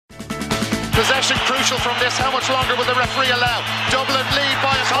Possession crucial from this. How much longer will the referee allow? Dublin lead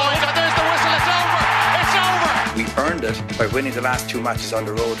by a point, and there's the whistle. It's over. It's over. We earned it by winning the last 2 matches on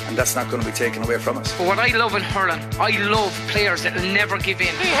the road, and that's not going to be taken away from us. But what I love in hurling, I love players that will never give in.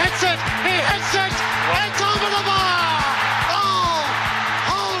 He hits it. He hits it. It's over the bar. Oh,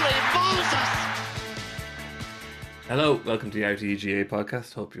 holy Moses. Hello, welcome to the RTEGA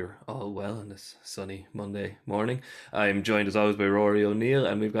podcast. Hope you're all well on this sunny Monday morning. I'm joined as always by Rory O'Neill,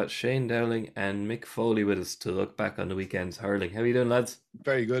 and we've got Shane Dowling and Mick Foley with us to look back on the weekend's hurling. How are you doing, lads?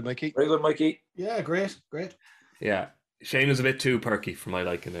 Very good, Mikey. Very good, Mikey. Yeah, great. Yeah, Shane was a bit too perky for my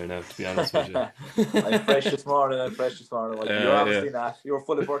liking there now, to be honest with you. I'm fresh this morning. Like, you're obviously not. You were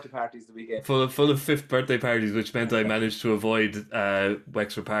full of birthday parties the weekend. Full of fifth birthday parties, which meant I managed to avoid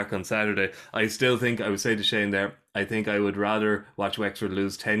Wexford Park on Saturday. I still think, I would say to Shane there, I think I would rather watch Wexford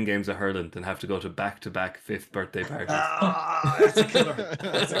lose 10 games of hurling than have to go to back-to-back fifth birthday parties. That's a killer.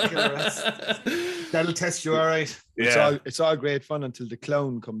 That'll test you, all right. Yeah. It's all great fun until the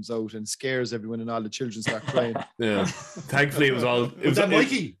clown comes out and scares everyone and all the children start crying. Yeah. Thankfully, it was all... Was that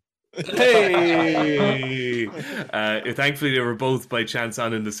Mikey? Hey! Thankfully, they were both by chance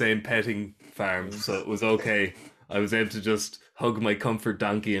on in the same petting farm, so it was okay. I was able to just hug my comfort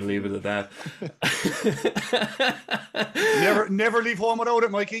donkey and leave it at that. Never leave home without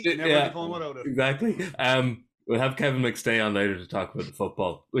it, Mikey. Leave home without it. Exactly. We'll have Kevin McStay on later to talk about the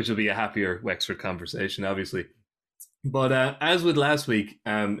football, which will be a happier Wexford conversation, obviously. But as with last week,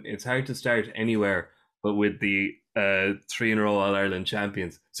 it's hard to start anywhere but with the 3 in a row All-Ireland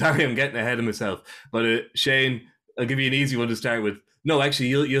champions. Sorry, I'm getting ahead of myself. But Shane, I'll give you an easy one to start with. No, actually,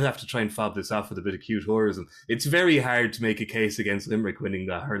 you'll have to try and fob this off with a bit of cute tourism. It's very hard to make a case against Limerick winning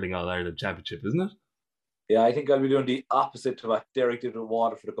the Hurling All-Ireland Championship, isn't it? Yeah, I think I'll be doing the opposite to what Derek did with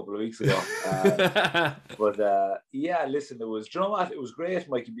Waterford a couple of weeks ago. Yeah, listen, do you know what? It was great,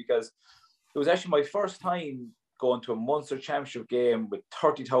 Mikey, because it was actually my first time going to a Munster Championship game with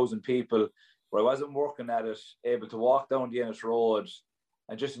 30,000 people where I wasn't working at it, able to walk down the Ennis Road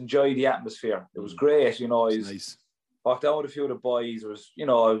and just enjoy the atmosphere. It was great, you know. Nice. Walked down with a few of the boys. It was, it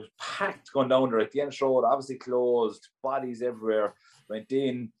was packed going down there at the Ennis Road, obviously closed, bodies everywhere. Went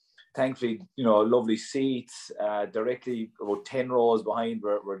in, thankfully, lovely seats, directly about 10 rows behind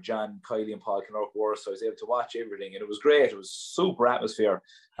where John, Kylie and Paul Kinnock were. So I was able to watch everything and it was great. It was super atmosphere.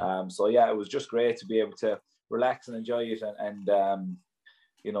 So yeah, it was just great to be able to relax and enjoy it and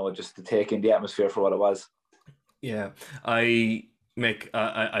just to take in the atmosphere for what it was. Yeah. Mick,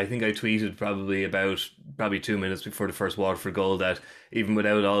 I think I tweeted probably 2 minutes before the first Waterford goal that even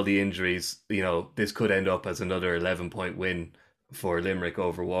without all the injuries, this could end up as another 11-point win for Limerick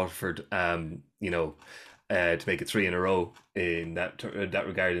over Waterford, to make it 3 in a row in that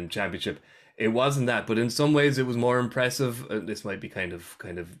regard in the championship. It wasn't that, but in some ways it was more impressive. This might be kind of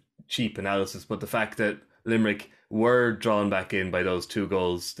cheap analysis, but the fact that Limerick were drawn back in by those 2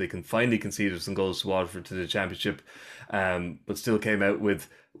 goals, they can finally conceded some goals to Waterford to the championship, but still came out with,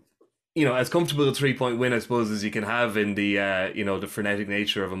 as comfortable a 3-point win, I suppose, as you can have in the, the frenetic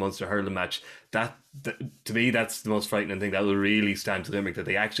nature of a Munster hurling match. That to me, that's the most frightening thing. That will really stand to Limerick, that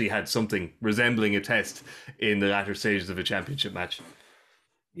they actually had something resembling a test in the latter stages of a championship match.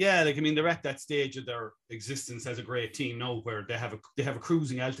 Yeah, they're at that stage of their existence as a great team now, where they have a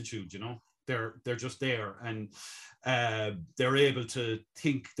cruising altitude. They're just there, and they're able to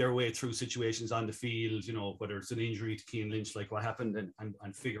think their way through situations on the field, whether it's an injury to Cian Lynch, like what happened,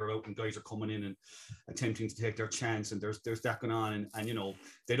 and figure out when guys are coming in and attempting to take their chance, and there's that going on, and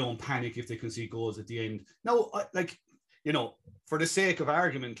they don't panic if they can see goals at the end. No, for the sake of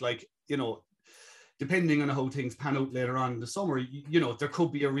argument, depending on how things pan out later on in the summer, there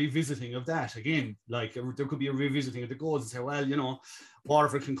could be a revisiting of that again. There could be a revisiting of the goals and say, well,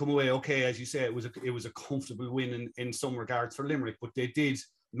 Waterford can come away okay, as you say. It was a comfortable win in some regards for Limerick, but they did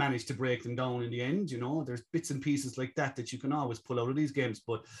manage to break them down in the end. There's bits and pieces like that you can always pull out of these games.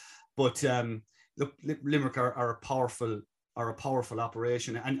 But look, Limerick are a powerful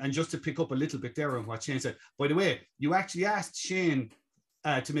operation. And just to pick up a little bit there on what Shane said, by the way, you actually asked Shane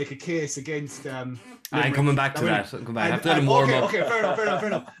to make a case against. I'm coming back to that. I have to let him warm up. Okay, fair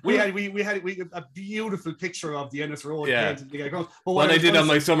enough. We had a beautiful picture of the Ennis Road. Yeah. But what I did on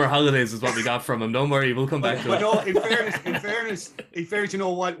my summer holidays is what we got from him. Don't worry, we'll come back to it. But no, in fairness,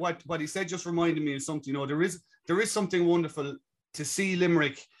 what he said just reminded me of something. There is something wonderful to see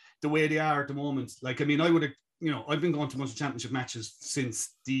Limerick the way they are at the moment. I would have, I've been going to Munster Championship matches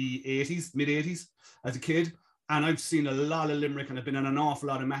since the 80s, mid 80s as a kid. And I've seen a lot of Limerick, and I've been in an awful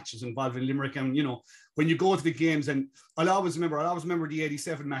lot of matches involving Limerick. And, when you go to the games, and I'll always remember the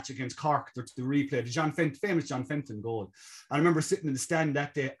 87 match against Cork, the replay, the famous John Fenton goal. I remember sitting in the stand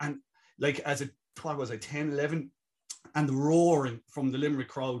that day, and like as a, what was it, 10, 11, and the roaring from the Limerick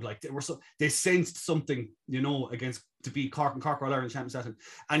crowd, like they sensed something, you know, against to beat Cork, and Cork were All-Ireland champions at it.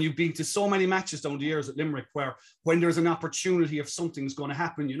 And you've been to so many matches down the years at Limerick where when there's an opportunity of something's going to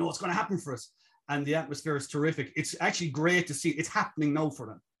happen, you know it's going to happen for us. And the atmosphere is terrific. It's actually great to see it's happening now for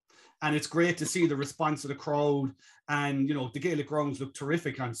them. And it's great to see the response of the crowd. And, you know, the Gaelic grounds look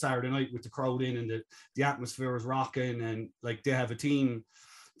terrific on Saturday night with the crowd in, and the atmosphere is rocking, and like they have a team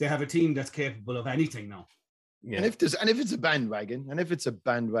that's capable of anything now. Yeah. And if it's a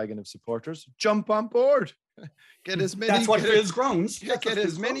bandwagon of supporters, jump on board. Get as many. That's what fills grounds. Get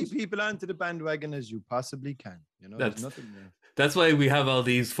as many people onto the bandwagon as you possibly can. You know, there's nothing there. That's why we have all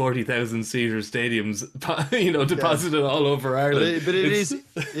these 40,000 seater stadiums, you know, deposited all over Ireland. But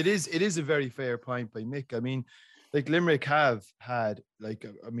it is a very fair point by Mick. I mean, like Limerick have had, like,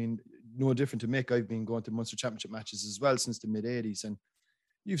 I mean, no different to Mick. I've been going to Munster Championship matches as well since the mid '80s, and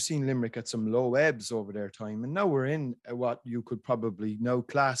you've seen Limerick at some low ebbs over their time, and now we're in what you could probably now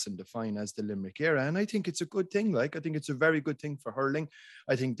class and define as the Limerick era. And I think it's a good thing. Like, I think it's a very good thing for hurling.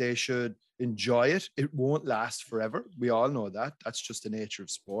 I think they should enjoy it. It won't last forever. We all know that. That's just the nature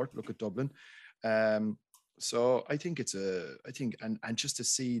of sport. Look at Dublin. So I think and just to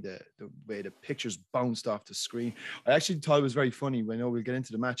see the way the pictures bounced off the screen, I actually thought it was very funny. I know we'll get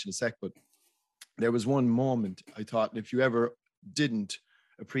into the match in a sec, but there was one moment I thought, if you ever didn't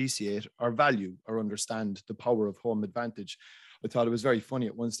appreciate or value or understand the power of home advantage, I thought it was very funny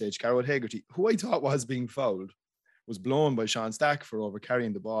at one stage. Garrett Hegarty, who I thought was being fouled, was blown by Sean Stack for over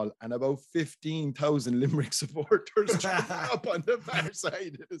carrying the ball, and about 15,000 Limerick supporters up on the far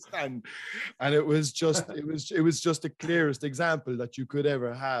side of the stand. And it was just the clearest example that you could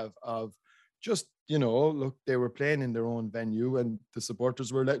ever have of just, you know, look, they were playing in their own venue, and the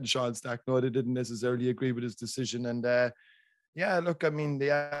supporters were letting Sean Stack know they didn't necessarily agree with his decision. And yeah, look, I mean,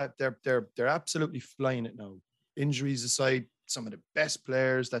 they're absolutely flying it now. Injuries aside, some of the best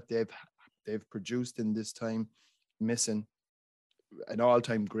players that they've produced in this time, missing an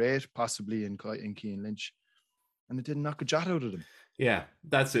all-time great, possibly in Cian Lynch, and it didn't knock a jot out of them. Yeah,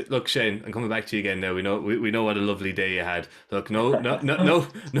 that's it. Look, Shane, I'm coming back to you again now. We know what a lovely day you had. Look, no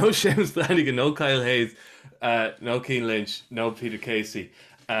Seamus Flanagan, no Kyle Hayes, no Cian Lynch, no Peter Casey.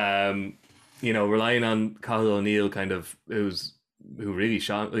 You know, relying on Cathal O'Neill, kind of, who really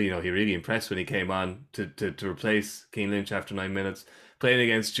shone. You know, he really impressed when he came on to replace Cian Lynch after 9 minutes, playing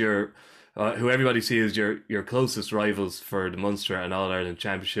against your who everybody sees as your closest rivals for the Munster and All-Ireland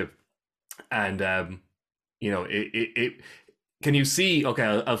Championship. And you know, it can you see? Okay,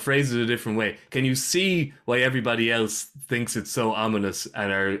 I'll phrase it a different way. Can you see why everybody else thinks it's so ominous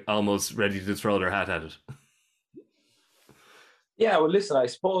and are almost ready to throw their hat at it? Yeah, well, listen, I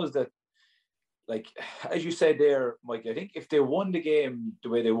suppose that, like, as you said there, Mike, I think if they won the game the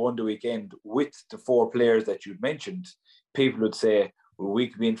way they won the weekend with the four players that you'd mentioned, people would say, well, we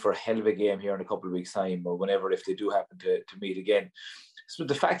could be in for a hell of a game here in a couple of weeks' time, or whenever, if they do happen to meet again. So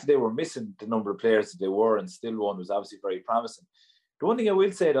the fact that they were missing the number of players that they were and still won was obviously very promising. The one thing I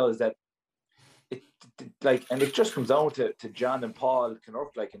will say, though, is that it just comes down to John and Paul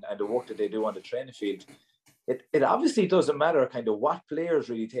Kinnerk, like, and the work that they do on the training field. It obviously doesn't matter kind of what players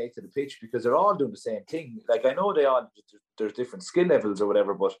really take to the pitch, because they're all doing the same thing. Like, I know there's different skill levels or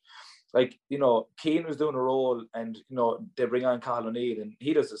whatever, but, like, you know, Cian was doing a role, and, you know, they bring on Cathal O'Neill and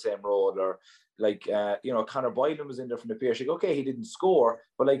he does the same role. Or, like, you know, Conor Boylan was in there from the Pierce. Like, okay, he didn't score,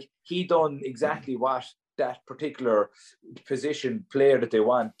 but, like, he done exactly what that particular position player that they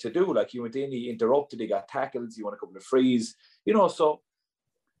want to do. Like, he went in, he interrupted, he got tackles, he won a couple of frees, you know, so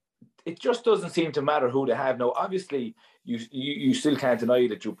it just doesn't seem to matter who they have. Now, obviously, you still can't deny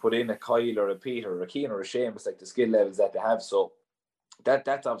that you put in a Kyle or a Peter or a Cian or a Seamus, like the skill levels that they have. So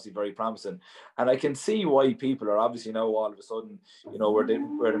that's obviously very promising. And I can see why people are obviously now all of a sudden, you know, where they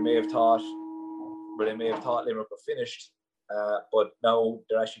may have thought Limerick were finished, but now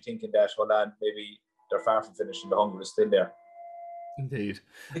they're actually thinking that, hold on, maybe they're far from finishing. The hunger is still there. Indeed.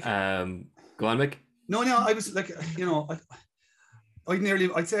 Go on, Mick. No, I was like, you know,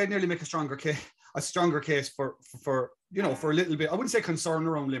 I'd say I'd nearly make a stronger case for you know, for a little bit. I wouldn't say concern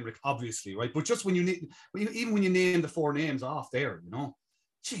around Limerick, obviously, right? But just when you name the four names off there, you know,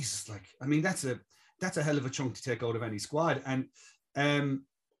 Jesus, like, I mean, that's a hell of a chunk to take out of any squad. And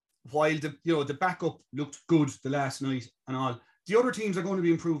while the backup looked good the last night and all, the other teams are going to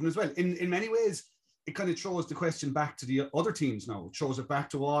be improving as well. In many ways, it kind of throws the question back to the other teams now. It throws it back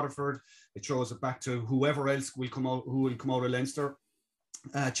to Waterford. It throws it back to whoever else will come out of Leinster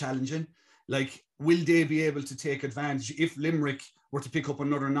challenging. Like, will they be able to take advantage if Limerick were to pick up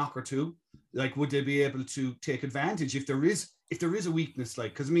another knock or two? Like, would they be able to take advantage if there is a weakness?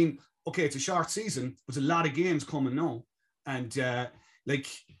 Like, because I mean, okay, it's a short season, but there's a lot of games coming now, and like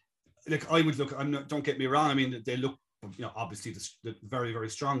I would look. I'm not. Don't get me wrong. I mean, they look, obviously the very, very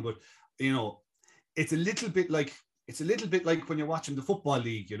strong, but it's a little bit like when you're watching the football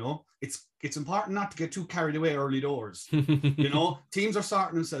league. It's important not to get too carried away early doors. Teams are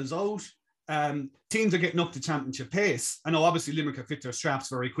sorting themselves out. Teams are getting up to championship pace. I know obviously Limerick have fit their straps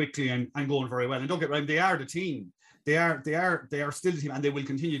very quickly and going very well. And don't get me wrong, they are the team. They are still the team, and they will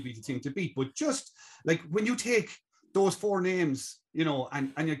continue to be the team to beat. But just like when you take those 4 names,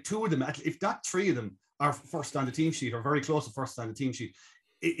 and like 2 of them, if not 3 of them are first on the team sheet or very close to first on the team sheet,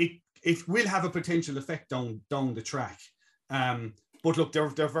 it will have a potential effect down the track. But look,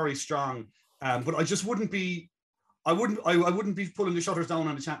 they're very strong. But I just wouldn't be pulling the shutters down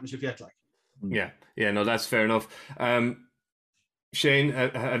on the championship yet. Like, yeah, no, that's fair enough. Shane,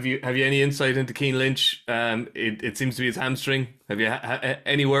 have you any insight into Cian Lynch? It seems to be his hamstring. Have you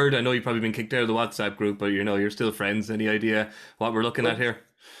any word? I know you've probably been kicked out of the WhatsApp group, but you're still friends. Any idea what we're looking at here?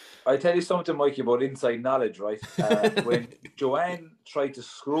 I tell you something, Mikey, about inside knowledge, right? When Joanne tried to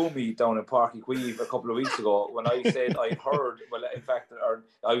screw me down in Páirc Uí Chaoimh a couple of weeks ago, when I said I heard, well, in fact,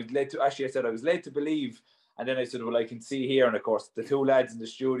 I was led to believe. And then I said, well, I can see here. And of course, the 2 lads in the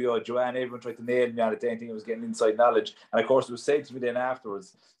studio, Joanne, everyone tried to nail me on it. They didn't think I was getting inside knowledge. And of course, it was said to me then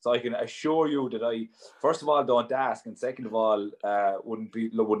afterwards. So I can assure you that I, first of all, don't ask. And second of all,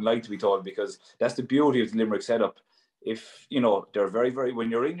 wouldn't like to be told, because that's the beauty of the Limerick setup. If, they're very, very,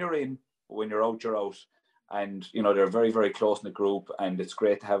 when you're in, you're in. When you're out, you're out. And, they're very, very close in the group. And it's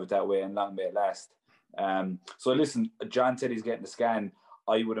great to have it that way, and long may it last. So listen, John said he's getting the scan.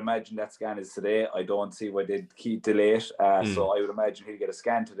 I would imagine that scan is today. I don't see why they'd delay it. So I would imagine he'll get a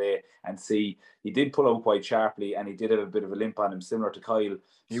scan today and see. He did pull out quite sharply, and he did have a bit of a limp on him, similar to Kyle.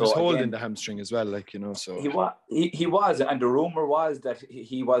 He was holding the hamstring as well, so he was, and the rumor was that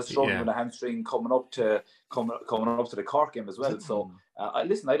he was struggling with a hamstring coming up to the Cork game as well. So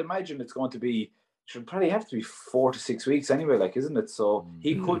listen, I'd imagine it's going to be, should probably have to be 4 to 6 weeks anyway, like, isn't it? So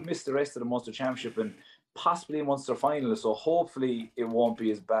he could miss the rest of the Munster Championship and possibly a Munster final. So hopefully it won't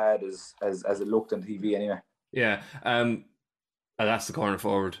be as bad as it looked on TV anyway. Yeah. That's the corner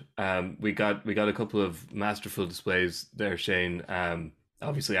forward. We got a couple of masterful displays there, Shane.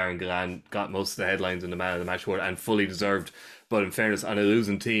 Obviously Aaron Gillane got most of the headlines in the Man of the Match award, and fully deserved. But in fairness, on a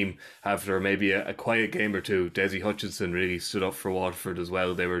losing team, after maybe a quiet game or two, Dessie Hutchinson really stood up for Waterford as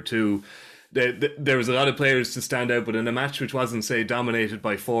well. There was a lot of players to stand out, but in a match which wasn't, say, dominated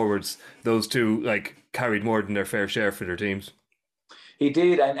by forwards, those two carried more than their fair share for their teams. He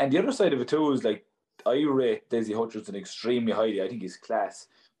did, and the other side of it too is, like, I rate Dessie Hutchinson extremely highly. I think he's class.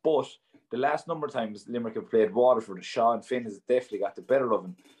 But the last number of times Limerick have played Waterford, Sean Finn has definitely got the better of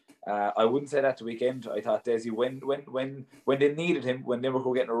him. I wouldn't say that the weekend. I thought Dessie, when they needed him, when Limerick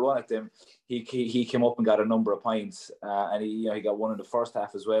were getting a run at them, he came up and got a number of points, and he got one in the first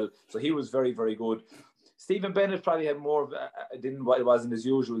half as well. So he was very, very good. Stephen Bennett probably had more of it wasn't his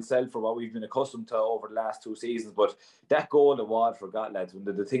usual self for what we've been accustomed to over the last 2 seasons. But that goal that Waterford got, lads, when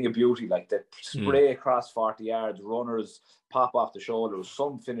the thing of beauty, like that spray across 40 yards, runners pop off the shoulder,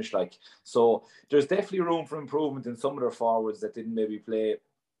 some finish like. So there's definitely room for improvement in some of their forwards that didn't maybe play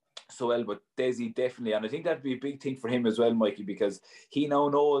so well, but Dessie definitely, and I think that'd be a big thing for him as well, Mikey, because he now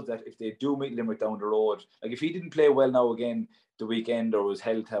knows that if they do meet Limerick down the road, like if he didn't play well now again the weekend or was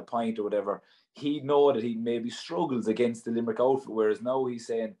held to a point or whatever, he'd know that he maybe struggles against the Limerick outfit, whereas now he's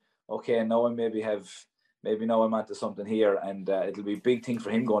saying, okay, now I maybe now I'm onto something here, and it'll be a big thing for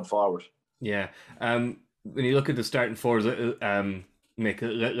him going forward. Yeah. When you look at the starting fours,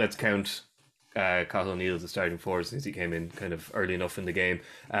 Mick, let's count Cathal O'Neill as the starting forward since he came in kind of early enough in the game.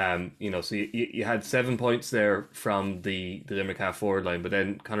 So you had 7 points there from the Limerick half forward line, but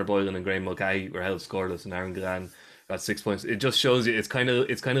then Conor Boylan and Graham Mulcahy were held scoreless, and Aaron Gillane got 6 points. It just shows you it's kind of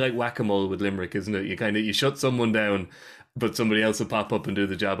like whack-a-mole with Limerick, isn't it? You shut someone down, but somebody else will pop up and do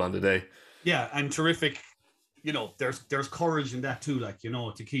the job on the day. Yeah, and terrific. There's courage in that too,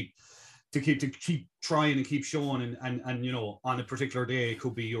 to keep trying and keep showing, and on a particular day, it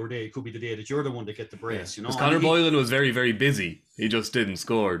could be your day, it could be the day that you're the one to get the brace. Because Conor Boylan was very, very busy. He just didn't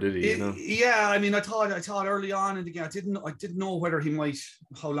score, did he? Yeah, I mean, I thought early on in the game, I didn't know whether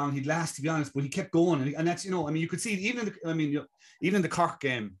how long he'd last, to be honest, but he kept going, and that's you could see even in the Cork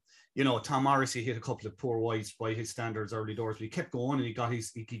game. Tom Morrissey hit a couple of poor wides by his standards early doors, but he kept going and he got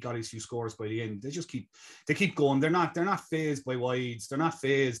his few scores by the end. They keep going. They're not phased by wides. They're not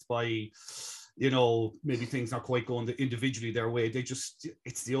phased by, maybe things not quite going individually their way.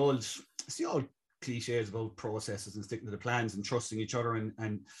 It's the old cliches about processes and sticking to the plans and trusting each other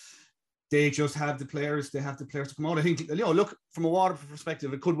and they just have the players. They have the players to come out. I think, you know, look, from a Waterford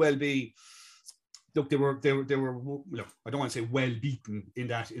perspective, it could well be. Look, they were. Look, I don't want to say well beaten in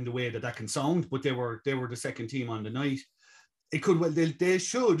the way that can sound, but they were the second team on the night. It could well. They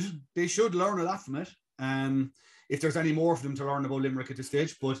should learn a lot from it. If there's any more for them to learn about Limerick at this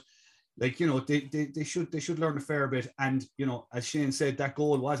stage, but like, you know, they should learn a fair bit. And, you know, as Shane said, that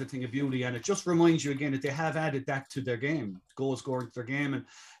goal was a thing of beauty, and it just reminds you again that they have added that to their game, goal scoring to their game. And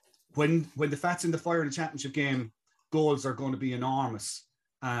when the fat's in the fire in the championship game, goals are going to be enormous.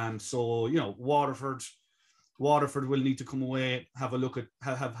 So, you know, Waterford will need to come away, have a look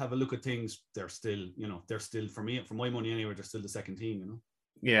at things. They're still, for me, for my money anyway, they're still the second team, you know.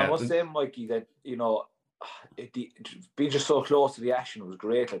 Yeah, I must say, Mikey, that, you know, being just so close to the action was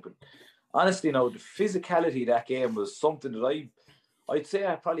great. Like, but honestly, you know, the physicality of that game was something that I'd say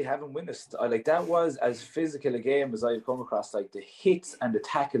I probably haven't witnessed. That was as physical a game as I've come across. Like the hits and the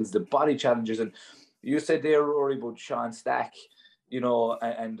tackles, the body challenges, and you said there, Rory, about Sean Stack. You know,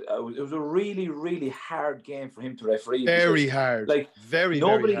 and it was a really, really hard game for him to referee. Very hard. Like, very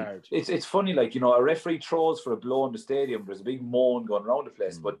hard. It's funny, like, you know, a referee throws for a blow in the stadium. There's a big moan going around the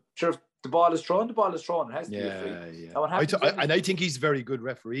place. But sure, the ball is thrown. It has to be a free. Yeah. And I think he's a very good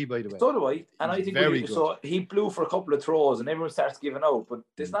referee, by the way. So do I. And I think so he blew for a couple of throws and everyone starts giving out, but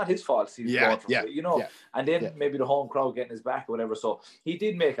it's not his fault. He's you know. Yeah. And then maybe the home crowd getting his back or whatever. So he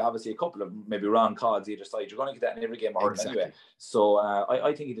did make obviously a couple of maybe wrong calls either side. You're going to get that in every game anyway. So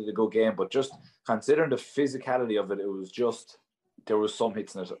I think he did a good game, but just considering the physicality of it, it was just, there was some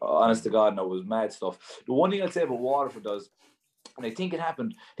hits in it. Honest to God, no, it was mad stuff. The one thing I'd say about Waterford does, and I think it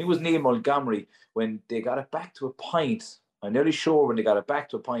happened, I think it was Neil Montgomery, when they got it back to a point. I'm nearly sure when they got it back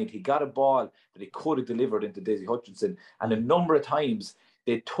to a point, he got a ball that he could have delivered into Desi Hutchinson. And a number of times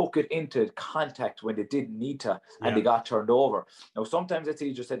they took it into contact when they didn't need to, and they got turned over. Now, sometimes that's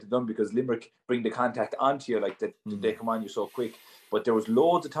easier said than done because Limerick bring the contact onto you, like that they come on you so quick. But there was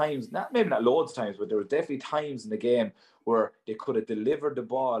loads of times, maybe not loads of times, but there was definitely times in the game where they could have delivered the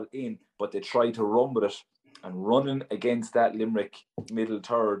ball in, but they tried to run with it. And running against that Limerick middle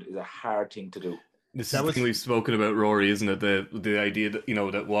third is a hard thing to do. This is the thing we've spoken about, Rory, isn't it? The idea that, you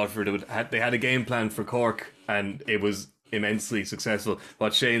know, that Waterford they had a game plan for Cork and it was immensely successful.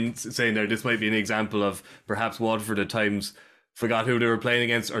 What Shane's saying there, this might be an example of perhaps Waterford at times forgot who they were playing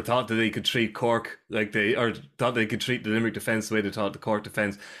against, or thought that they could treat Cork thought they could treat the Limerick defence the way they thought the Cork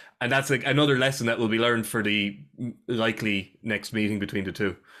defence. And that's like another lesson that will be learned for the likely next meeting between the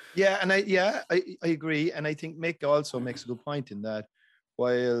two. Yeah, and I agree, and I think Mick also makes a good point in that.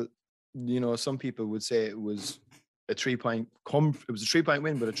 While, you know, some people would say it was a 3-point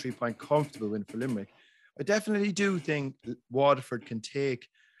win, but a 3-point comfortable win for Limerick. I definitely do think Waterford can take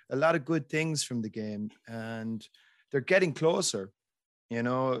a lot of good things from the game, and they're getting closer. You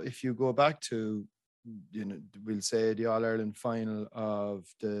know, if you go back to, you know, we'll say the All-Ireland final of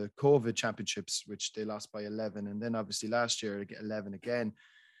the COVID championships, which they lost by 11, and then obviously last year they get 11 again.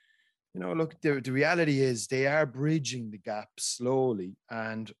 You know, look, the reality is they are bridging the gap slowly.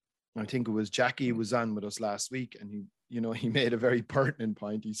 And I think it was Jackie was on with us last week, and he made a very pertinent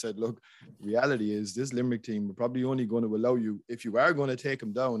point. He said, look, the reality is this Limerick team are probably only going to allow you, if you are going to take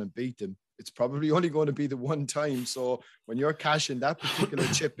them down and beat them, it's probably only going to be the one time. So when you're cashing that particular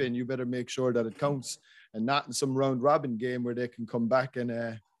chip in, you better make sure that it counts, and not in some round robin game where they can come back and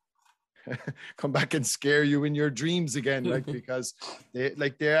scare you in your dreams again, like, because they're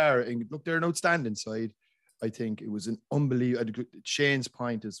an outstanding side. I think it was an unbelievable. Shane's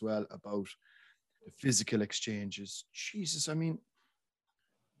point as well about the physical exchanges. Jesus, I mean,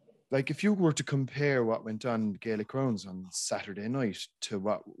 like, if you were to compare what went on in Gaelic Crowns on Saturday night to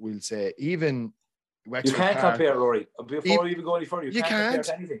what we'll say, even Wexford you can't Park, compare, Rory. Before we even go any further, you can't compare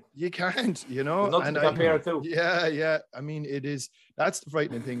to anything. You can't, you know. There's nothing to compare to. Yeah. I mean, that's the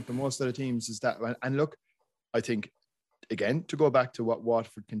frightening thing for most of the teams is that. And look, I think, again, to go back to what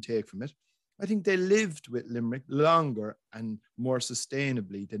Waterford can take from it, I think they lived with Limerick longer and more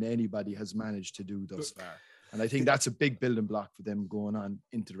sustainably than anybody has managed to do thus far. And I think that's a big building block for them going on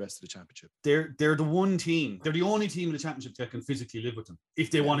into the rest of the championship. They're the one team. They're the only team in the championship that can physically live with them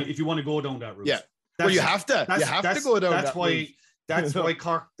if you want to go down that route. Yeah. Well, you have to go down that route. That's why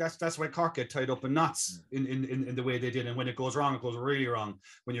Cork. That's why Cork get tied up in knots in the way they did. And when it goes wrong, it goes really wrong.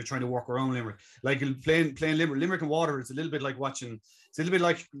 When you're trying to work around Limerick, like playing Limerick and Waterford, it's a little bit like watching. It's a little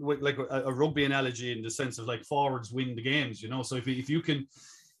bit like a rugby analogy in the sense of like forwards win the games, you know. So if you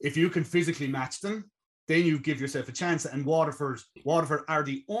can physically match them, then you give yourself a chance. And Waterford are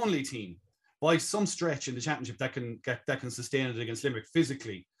the only team by some stretch in the championship that can sustain it against Limerick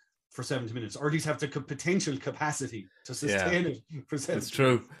physically. for 70 minutes, or at least have the potential capacity to sustain it for 70 It's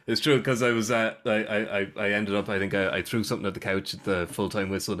true. minutes. It's true because I was I ended up, I think I threw something at the couch at the full-time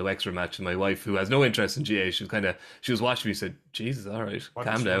whistle, the Wexford match, and my wife, who has no interest in GA, she was watching me, said, Jesus, all right,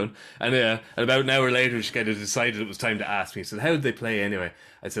 calm down. And about an hour later she kind of decided it was time to ask me. She said, how did they play anyway?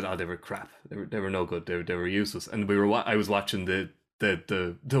 I said, oh, they were crap. They were no good. They were useless. And I was watching the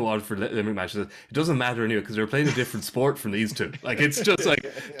Waterford Limerick match. It doesn't matter anyway because they're playing a different sport from these two. Like, it's just like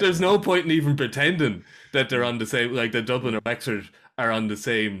there's no point in even pretending that they're on the same, like that Dublin or Wexford are on the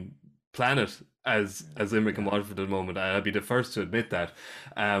same planet as Limerick and Waterford at the moment. I'd be the first to admit that.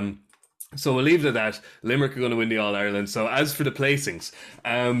 So we'll leave it at that. Limerick are going to win the All-Ireland. So as for the placings,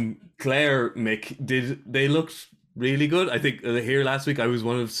 Clare, Mick, they looked really good. I think here last week I was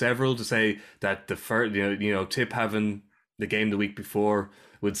one of several to say that the first, Tip having the game the week before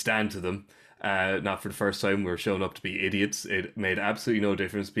would stand to them. Not for the first time we're showing up to be idiots. It made absolutely no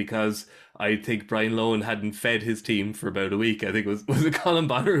difference because I think Brian Lohan hadn't fed his team for about a week. I think was it Colin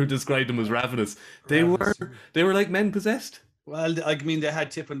Bonner who described them as ravenous. They were like men possessed. Well, I mean, they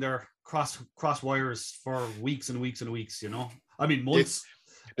had Tip in their cross wires for weeks and weeks and weeks. I mean, months.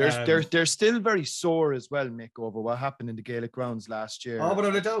 They're still very sore as well, Mick, over what happened in the Gaelic grounds last year. Oh,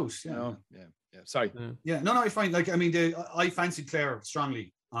 without a doubt. Yeah. Sorry. Yeah, no, it's fine. Like, I mean, I fancied Clare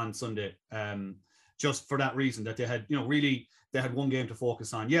strongly on Sunday, just for that reason that they had, really, they had one game to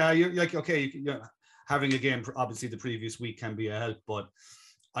focus on. Yeah, you're like, okay, having a game, obviously the previous week can be a help, but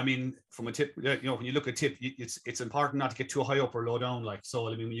I mean, from a Tip, when you look at Tip, it's important not to get too high up or low down. Like, so,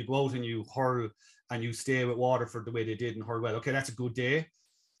 I mean, when you go out and you hurl and you stay with Waterford the way they did and hurl well, okay, that's a good day,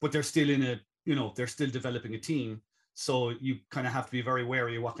 but they're still they're still developing a team. So you kind of have to be very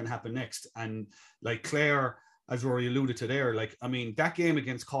wary of what can happen next. And like Clare, as Rory alluded to there, like, I mean, that game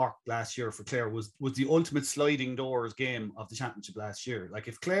against Cork last year for Clare was the ultimate sliding doors game of the championship last year. Like,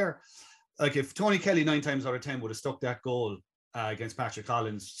 if Tony Kelly 9 times out of 10 would have stuck that goal against Patrick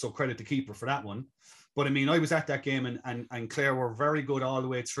Collins, so credit the keeper for that one. But I mean, I was at that game and Clare were very good all the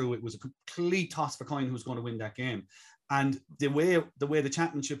way through. It was a complete toss for coin who was going to win that game. And the way the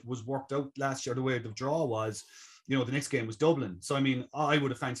championship was worked out last year, the way the draw was, the next game was Dublin. So, I mean, I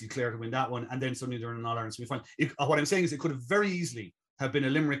would have fancied Clare to win that one. And then suddenly they're in an All-Ireland semi-final. What I'm saying is it could have very easily have been a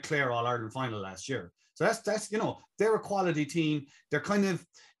Limerick-Clare All-Ireland final last year. So that's they're a quality team. They've kind of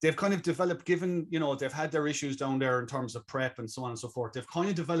developed, given, they've had their issues down there in terms of prep and so on and so forth. They've kind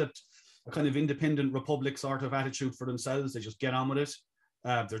of developed a kind of independent republic sort of attitude for themselves. They just get on with it.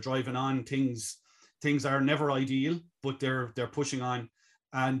 They're driving on. Things are never ideal, but they're pushing on.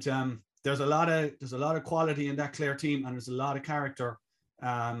 And there's a lot of quality in that Clare team, and there's a lot of character.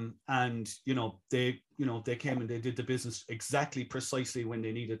 And they came and they did the business precisely when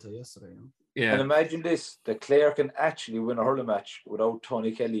they needed to yesterday. Yeah. And imagine this: that Clare can actually win a hurling match without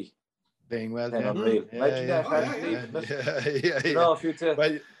Tony Kelly playing well. Imagine that.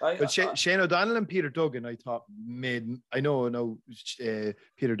 Shane O'Donnell and Peter Duggan, I thought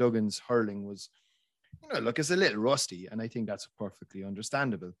Peter Duggan's hurling was, look, it's a little rusty, and I think that's perfectly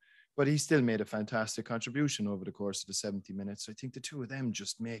understandable. But he still made a fantastic contribution over the course of the 70 minutes. I think the two of them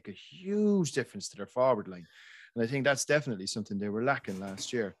just make a huge difference to their forward line. And I think that's definitely something they were lacking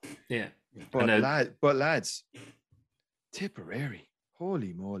last year. Yeah. But lads, Tipperary,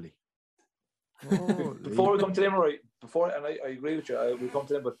 holy moly. Before we come to them, right? And I agree with you, we'll come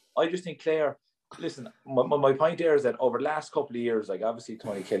to them, but I just think Clare, listen, my point there is that over the last couple of years, like, obviously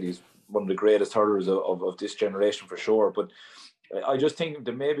Tony Kelly is one of the greatest hurlers of this generation for sure, but I just think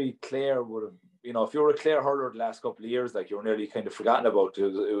that maybe Clare would have, if you were a Clare hurler the last couple of years, like, you were nearly kind of forgotten about it.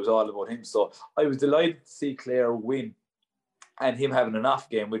 It was all about him. So I was delighted to see Clare win and him having an off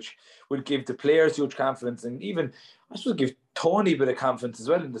game, which would give the players huge confidence, and even, I suppose, give Tony a bit of confidence as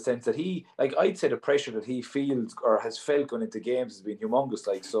well, in the sense that he, like, I'd say the pressure that he feels or has felt going into games has been humongous.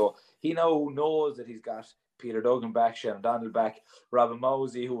 Like, so he now knows that he's got Peter Duggan back, Shane Donald back, Robin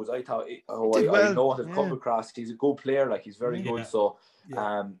Mosey, who I know has come across. He's a good player, like, he's very good. So,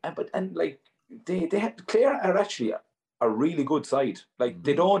 they had, Clare are actually a really good side. Like,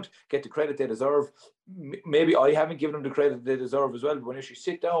 they don't get the credit they deserve. Maybe I haven't given them the credit they deserve as well. But when you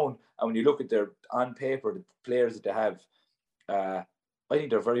sit down and when you look at their, on paper, the players that they have, I think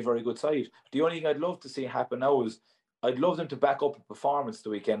they're a very, very good side. The only thing I'd love to see happen now is I'd love them to back up a performance the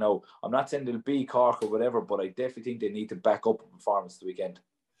weekend. Now, I'm not saying they'll be Cork or whatever, but I definitely think they need to back up a performance the weekend.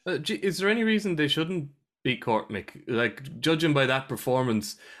 Is there any reason they shouldn't beat Cork, Mick? Like, judging by that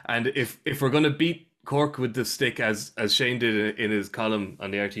performance, and if we're going to beat Cork with the stick, as Shane did in his column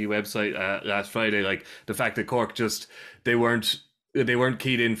on the RTE website last Friday, like, the fact that Cork they weren't they weren't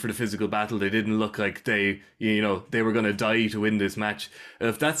keyed in for the physical battle. They didn't look like they were going to die to win this match.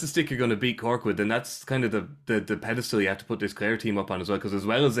 If that's the stick you're going to beat Cork with, then that's kind of the pedestal you have to put this Clare team up on as well. Because as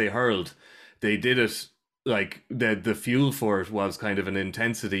well as they hurled, they did it like the fuel for it was kind of an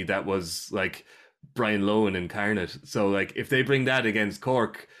intensity that was like Brian Lohan incarnate. So like if they bring that against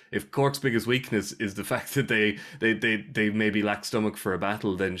Cork, if Cork's biggest weakness is the fact that they maybe lack stomach for a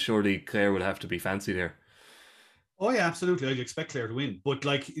battle, then surely Clare would have to be fancied here. Oh yeah, absolutely. I'd expect Clare to win, but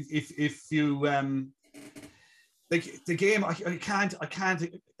like if you like the game, I can't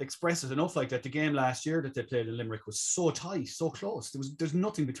express it enough. Like that, the game last year that they played in Limerick was so tight, so close. There's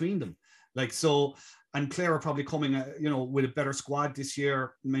nothing between them. Like so, and Clare are probably coming, with a better squad this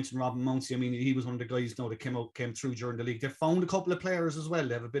year. You mentioned Robin Mounsey. I mean, he was one of the guys that came through during the league. They found a couple of players as well.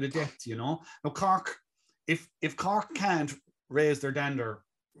 They have a bit of depth, Now Cork, if Cork can't raise their dander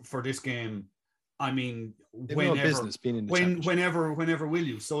for this game, I mean, whenever will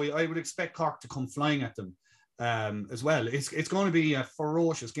you? So I would expect Cork to come flying at them as well. It's going to be a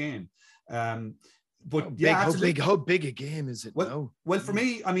ferocious game. But how big a game is it now? Well, for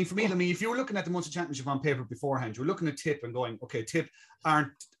me, if you were looking at the Munster Championship on paper beforehand, you're looking at Tip and going, okay, Tip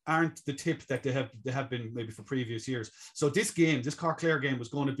aren't the Tip that they have been maybe for previous years. So this Cork Clare game was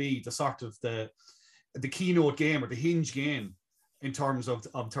going to be the sort of the keynote game or the hinge game in terms of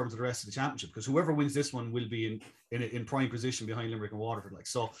the rest of the championship, because whoever wins this one will be in prime position behind Limerick and Waterford. Like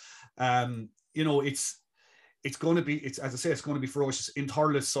so, it's going to be, as I say, it's going to be ferocious in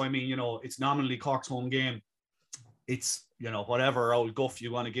Thurles. So I mean, it's nominally Cork's home game. It's whatever old guff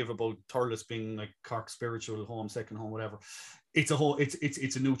you want to give about Thurles being like Cork's spiritual home, second home, whatever. It's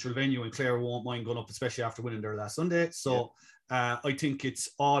a neutral venue, and Clare won't mind going up, especially after winning their last Sunday. So I think it's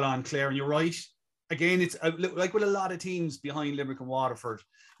all on Clare, and you're right. Again, it's like with a lot of teams behind Limerick and Waterford,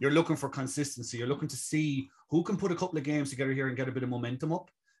 you're looking for consistency. You're looking to see who can put a couple of games together here and get a bit of momentum up.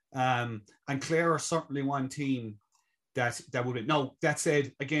 And Clare are certainly one team that would win. Now, that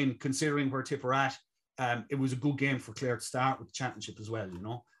said, again, considering where Tip are at, it was a good game for Clare to start with the championship as well,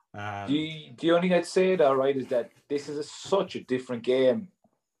 The only thing I'd say, though, right, is that this is such a different game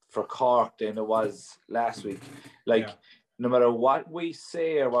for Cork than it was last week. No matter what we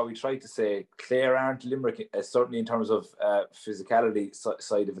say or what we try to say, Clare aren't Limerick, certainly in terms of physicality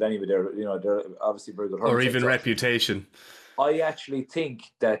side of it anyway. They're obviously very good. Or even reputation. I actually think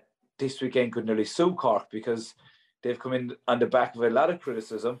that this weekend could nearly sue Cork because they've come in on the back of a lot of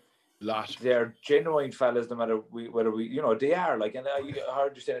criticism. They're genuine fellas, no matter whether they are. Like, and I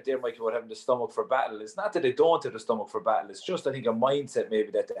heard you saying it there, Michael, about having the stomach for battle. It's not that they don't have the stomach for battle. It's just, I think, a mindset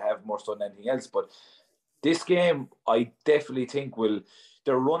maybe that they have more so than anything else. But this game, I definitely think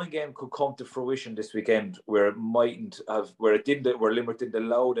their running game could come to fruition this weekend, where it mightn't have, where Limerick didn't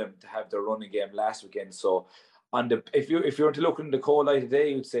allow them to have their running game last weekend. So, if you were to look in the cold light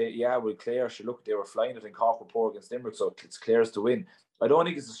today, you'd say, Clare should look. They were flying it in Cork were poor against Limerick, so it's Clare's to win. I don't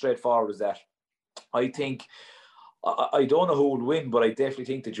think it's as straightforward as that. I think. I don't know who will win, but I definitely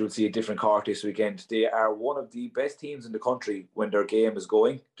think that you'll see a different Cork this weekend. They are one of the best teams in the country when their game is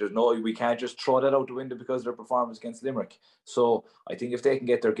going. We can't just throw that out the window because of their performance against Limerick. So I think if they can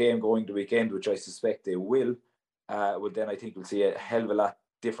get their game going the weekend, which I suspect they will, then I think we'll see a hell of a lot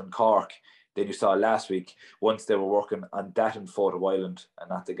different Cork than you saw last week once they were working on that in Photo Island and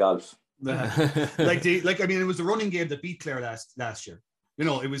not the golf. It was the running game that beat Clare last year.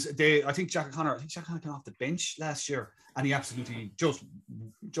 It was I think Jack O'Connor came off the bench last year, and he absolutely just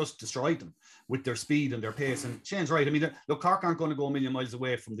destroyed them with their speed and their pace. And Shane's right. I mean, Cork aren't going to go a million miles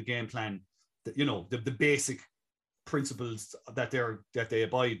away from the game plan. The basic principles that they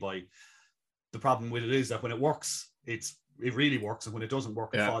abide by. The problem with it is that when it works, it really works, and when it doesn't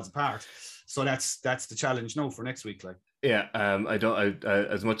work, it falls apart. So that's the challenge now for next week, like. Yeah,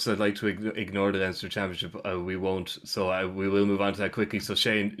 as much as I'd like to ignore the Leinster Championship, we won't. So we will move on to that quickly. So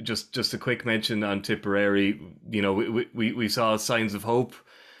Shane, just a quick mention on Tipperary. We saw signs of hope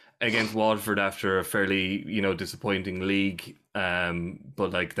against Waterford after a fairly disappointing league.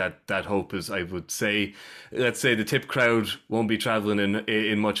 But like that hope is, I would say, let's say the Tip crowd won't be travelling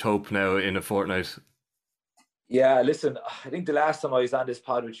in much hope now in a fortnight. Yeah, listen, I think the last time I was on this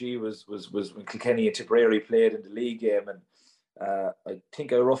pod with you was when Kilkenny and Tipperary played in the league game, and I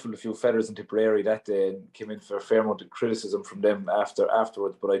think I ruffled a few feathers in Tipperary that day and came in for a fair amount of criticism from them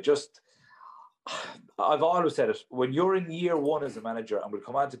afterwards. But I've always said it, when you're in year one as a manager, and we'll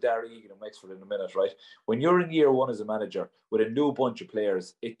come on to Darragh Egan and Wexford in a minute, right? When you're in year one as a manager with a new bunch of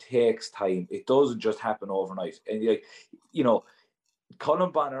players, it takes time. It doesn't just happen overnight. And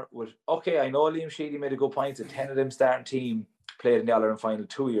Colin Bonner I know Liam Sheedy made a good point that 10 of them starting team played in the All-Ireland final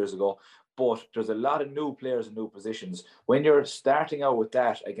 2 years ago, But there's a lot of new players in new positions. When you're starting out with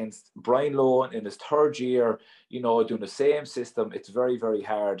that against Brian Lowe in his third year, doing the same system, it's very, very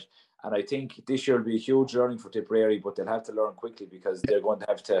hard. And I think this year will be a huge learning for Tipperary, but they'll have to learn quickly because they're going to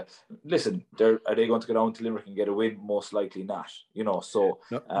have to listen. Are they going to go down to Limerick and get a win? Most likely not. So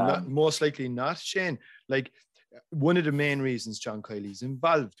not, most likely not, Shane. Like, one of the main reasons John Kiley's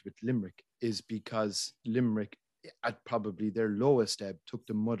involved with Limerick is because Limerick, at probably their lowest ebb, took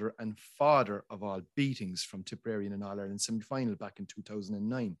the mother and father of all beatings from Tipperary in an All-Ireland semi-final back in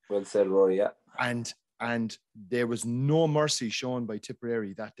 2009. Well said, Rory, yeah. And there was no mercy shown by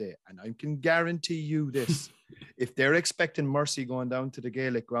Tipperary that day. And I can guarantee you this, if they're expecting mercy going down to the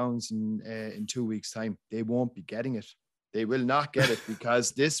Gaelic grounds in 2 weeks' time, they won't be getting it. They will not get it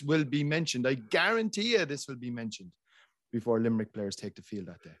because this will be mentioned. I guarantee you this will be mentioned before Limerick players take the field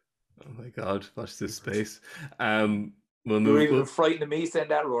that day. Oh my God, watch this space. You're even frightening me saying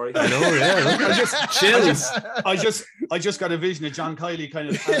that, Rory. I know, yeah. I just got a vision of John Kiley kind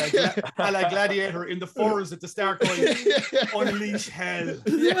of a la Gladiator in the forest at the start going, unleash hell.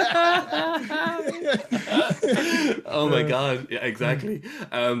 Oh my God, yeah, exactly.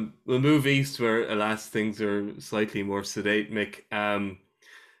 We'll move east where, alas, things are slightly more sedate, Mick.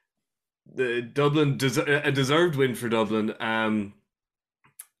 The Dublin, a deserved win for Dublin.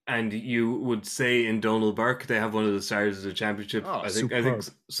 And you would say in Donald Burke, they have one of the stars of the championship. Oh, I think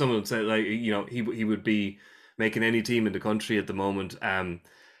someone would say, like, he would be making any team in the country at the moment.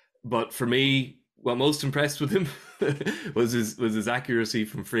 But for me, what most impressed with him was his accuracy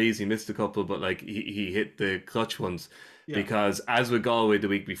from frees. He missed a couple, but like he hit the clutch ones. Yeah. Because as with Galway the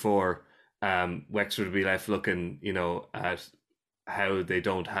week before, Wexford would be left looking, at how they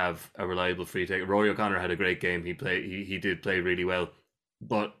don't have a reliable free taker. Rory O'Connor had a great game. He did play really well.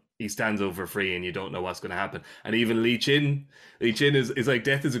 But he stands over free and you don't know what's going to happen. And even Lee Chin is like,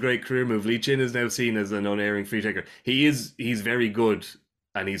 death is a great career move. Lee Chin is now seen as an unerring free taker. He's very good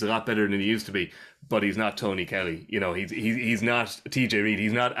and he's a lot better than he used to be, but he's not Tony Kelly. He's not TJ Reid.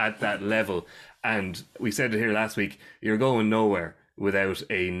 He's not at that level. And we said it here last week, you're going nowhere without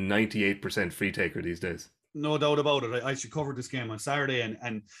a 98% free taker these days. No doubt about it. I actually covered this game on Saturday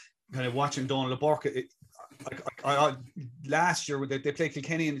and kind of watching Donald Burke. I last year they played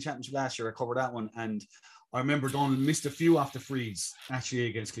Kilkenny in the championship last year. I covered that one, and I remember Donald missed a few off the frees actually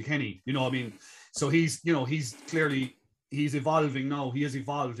against Kilkenny. So he's clearly evolving now. He has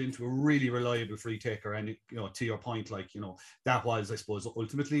evolved into a really reliable free taker, and to your point, that was, I suppose,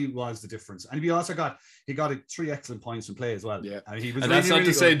 ultimately was the difference. And he also got 3 excellent points in play as well. Yeah, and he was. And that's not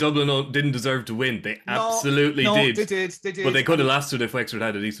to say Dublin didn't deserve to win. They absolutely did. They did. But they could have lasted if Wexford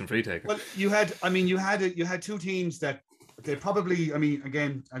had a decent free taker. Well, you had two teams that they probably.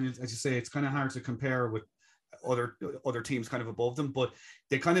 Again, and as you say, it's kind of hard to compare with other teams kind of above them, but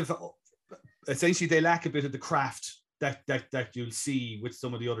they kind of essentially they lack a bit of the craft that you'll see with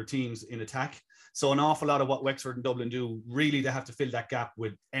some of the other teams in attack. So an awful lot of what Wexford and Dublin do, really they have to fill that gap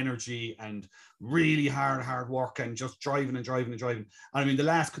with energy and really hard work and just driving. And the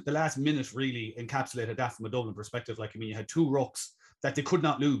last minute really encapsulated that from a Dublin perspective. You had 2 rucks that they could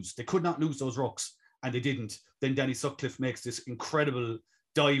not lose. They could not lose those rucks, and they didn't. Then Danny Sutcliffe makes this incredible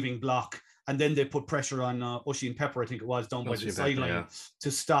diving block. And then they put pressure on Oisin Pepper, I think it was, down by the sideline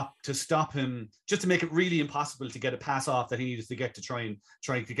to stop him, just to make it really impossible to get a pass off that he needed to get to try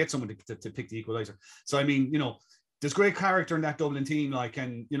to get someone to pick the equaliser. So there's great character in that Dublin team,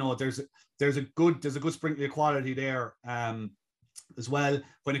 and there's a good sprinkle of quality there as well.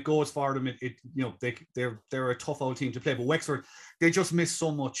 When it goes for them, they're a tough old team to play. But Wexford, they just miss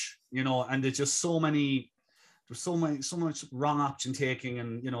so much, and there's just so much wrong option taking,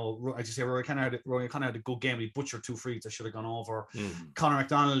 and I just say Rory kind of had a good game. He butchered 2 frees that should have gone over. Conor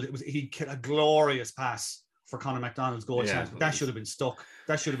McDonald, he hit a glorious pass for Conor McDonald's goal chance. That should have been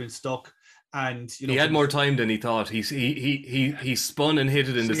stuck. And he had more time than he thought. He spun and hit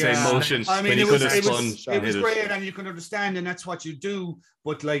it in the same motion. When he could have spun. It was great, and you can understand, and that's what you do.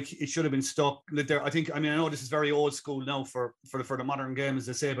 But it should have been stuck. I think. I know this is very old school now for the modern game, as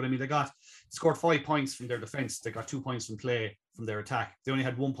they say. But they scored 5 points from their defence. They got 2 points from play from their attack. They only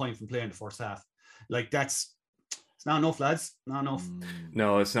had 1 point from play in the first half. It's not enough, lads. Not enough.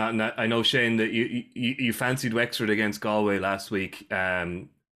 No, it's not. I know, Shane, that you fancied Wexford against Galway last week.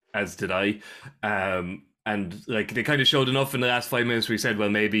 As did I, and they kind of showed enough in the last 5 minutes where we said, well,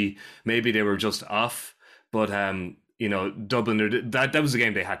 maybe they were just off, but Dublin, that was the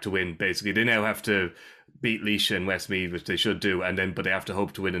game they had to win. Basically, they now have to beat Laois and Westmeath, which they should do, but they have to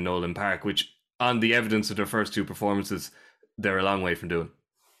hope to win in Nolan Park, which on the evidence of their first 2 performances, they're a long way from doing.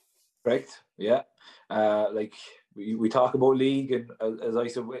 Correct. Yeah, we talk about league, and as I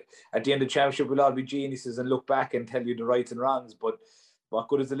said, at the end of the championship, we'll all be geniuses and look back and tell you the rights and wrongs. But what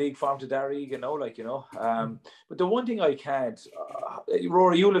good is the league form to Derry? But the one thing I can't,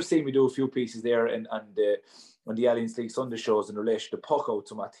 Rory, you'll have seen me do a few pieces there and on the Alliance League Sunday shows in relation to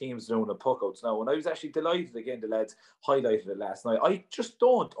puckouts and what teams doing at puckouts now. And I was actually delighted again, the lads highlighted it last night. I just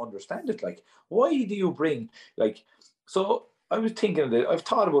don't understand it. Like, why do you bring, like, so I was thinking of it, I've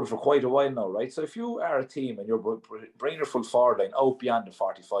thought about it for quite a while now, right? So if you are a team and you're bringing your full forward line out beyond the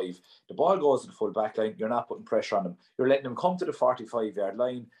 45, the ball goes to the full back line, you're not putting pressure on them. You're letting them come to the 45-yard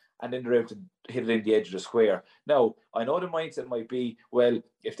line, and then they're able to hit it in the edge of the square. Now, I know the mindset might be, well,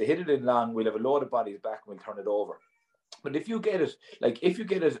 if they hit it in long, we'll have a load of bodies back and we'll turn it over. But if you get it,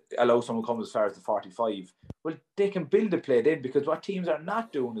 allow someone to come as far as the 45, well, they can build a play then, because what teams are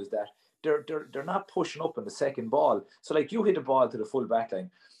not doing is that they're not pushing up on the second ball. So, like, you hit a ball to the full back line.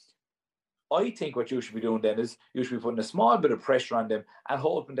 I think what you should be doing then is you should be putting a small bit of pressure on them and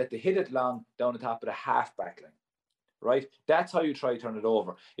hoping that they hit it long down the top of the half back line. Right? That's how you try to turn it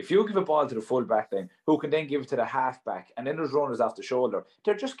over. If you give a ball to the full back line, who can then give it to the half back, and then there's runners off the shoulder,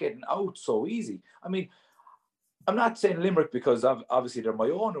 they're just getting out so easy. I mean, I'm not saying Limerick because obviously they're my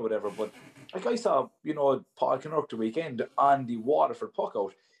own or whatever, but like I saw, Paul Kinnock the weekend on the Waterford puck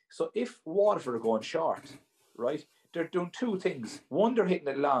out. So if Waterford are going short, right, they're doing two things. One, they're hitting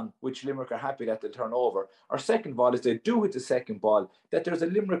it long, which Limerick are happy that they'll turn over. Or second ball is they do hit the second ball, that there's a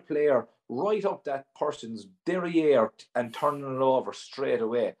Limerick player right up that person's derriere and turning it over straight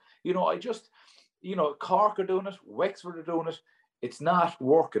away. Cork are doing it, Wexford are doing it. It's not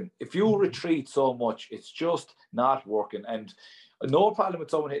working. If you retreat so much, it's just not working. And no problem with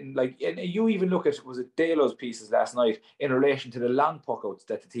someone hitting, like, and you even look at, was it Dalo's pieces last night in relation to the long puckouts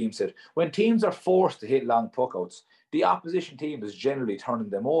that the team said. When teams are forced to hit long puckouts, the opposition team is generally turning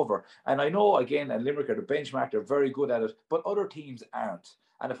them over. And I know, again, and Limerick are the benchmark, they're very good at it, but other teams aren't.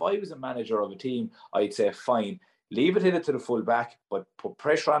 And if I was a manager of a team, I'd say, fine, leave it, hit it to the full back, but put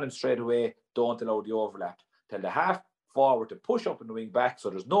pressure on them straight away. Don't allow the overlap. Tell the half forward to push up in the wing back so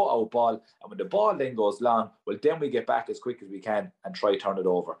there's no out ball, and when the ball then goes long, well, then we get back as quick as we can and try to turn it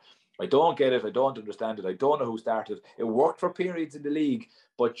over. I don't get it. I don't understand it. I don't know who started. It worked for periods in the league,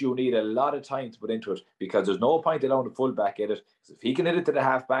 but you need a lot of time to put into it, because there's no point allowing the full back at it. Because if he can hit it to the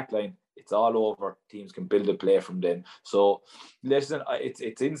half back line, it's all over. Teams can build a play from then. So listen,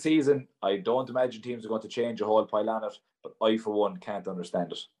 it's in season. I don't imagine teams are going to change a whole pile on it, but I, for one, can't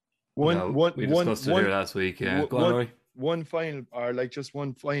understand it. We discussed it here last week. Yeah, go on, Rory. One final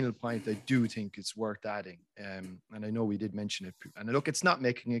point I do think it's worth adding, and I know we did mention it, and look, it's not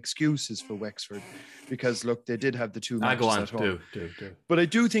making excuses for Wexford, because look, they did have the two matches at home. Do. But I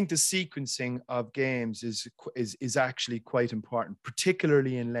do think the sequencing of games is actually quite important,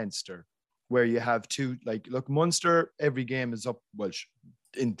 particularly in Leinster, where you have two, like, look, Munster, every game is up, well,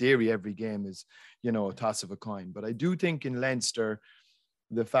 in theory every game is, a toss of a coin, but I do think in Leinster,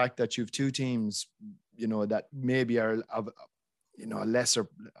 the fact that you have two teams, that maybe are of, a lesser,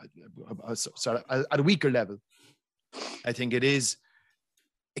 at a weaker level, I think it is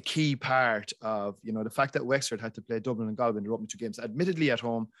a key part of, the fact that Wexford had to play Dublin and Galway in the opening two games, admittedly at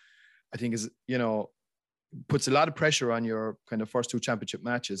home, I think is, puts a lot of pressure on your kind of first two championship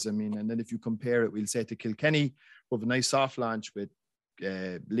matches. I mean, and then if you compare it, we'll say to Kilkenny, we have a nice soft launch with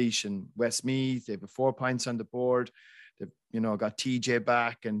Laois and Westmeath. They have 4 points on the board. They've, got TJ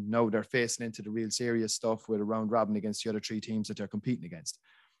back, and now they're facing into the real serious stuff with a round robin against the other three teams that they're competing against.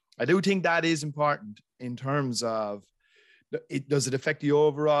 I do think that is important in terms of, does it affect the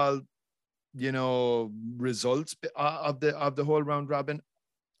overall, results of the whole round robin?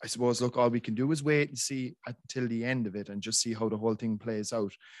 I suppose, look, all we can do is wait and see until the end of it and just see how the whole thing plays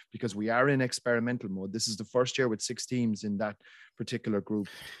out, because we are in experimental mode. This is the first year with 6 teams in that particular group.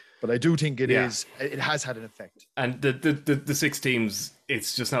 But I do think it has had an effect. And the 6 teams,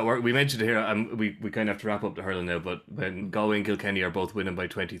 it's just not working. We mentioned it here, we kind of have to wrap up the hurling now, but when Galway and Kilkenny are both winning by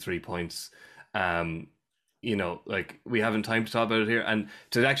 23 points, we haven't time to talk about it here. And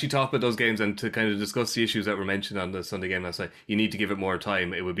to actually talk about those games and to kind of discuss the issues that were mentioned on the Sunday game last night, you need to give it more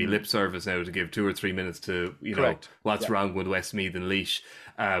time. It would be lip service now to give 2 or 3 minutes to, what's wrong with Westmeath and Laois.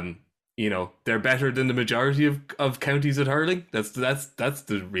 They're better than the majority of counties at hurling. That's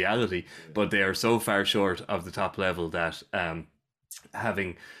the reality. But they are so far short of the top level that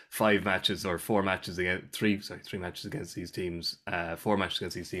having 5 matches or 4 matches against 3 matches against these teams, 4 matches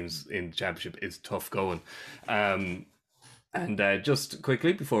against these teams in the championship is tough going. And just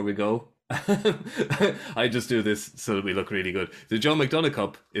quickly before we go, I just do this so that we look really good. The Joe McDonagh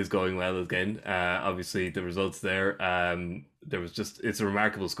Cup is going well again. Obviously the results there. it's a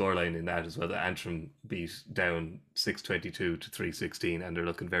remarkable scoreline in that as well. That Antrim beat down 622 to 316, and they're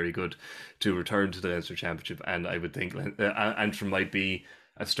looking very good to return to the Leinster Championship. And I would think Antrim might be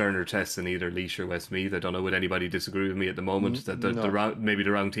a sterner test than either Laois or Westmeath. I don't know, would anybody disagree with me at the moment that maybe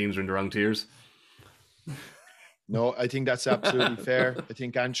the wrong teams are in the wrong tiers? No, I think that's absolutely fair. I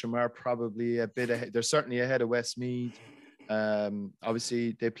think Antrim are probably a bit ahead. They're certainly ahead of Westmeath.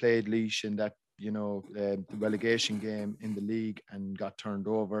 Obviously, they played Laois in that, the relegation game in the league and got turned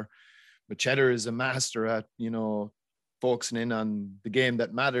over. But Cheddar is a master at, focusing in on the game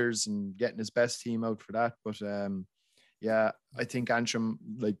that matters and getting his best team out for that. But yeah, I think Antrim,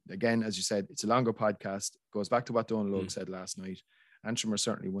 like, again, as you said, it's a longer podcast. Goes back to what Donal Logue said last night. Antrim are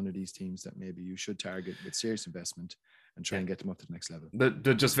certainly one of these teams that maybe you should target with serious investment and try and get them up to the next level. But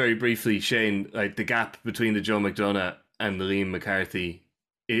just very briefly, Shane, like the gap between the Joe McDonagh and the Liam McCarthy,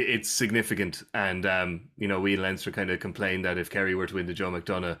 it's significant. And, we in Leinster kind of complained that if Kerry were to win the Joe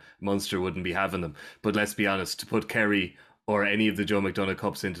McDonagh, Munster wouldn't be having them. But let's be honest, to put Kerry or any of the Joe McDonagh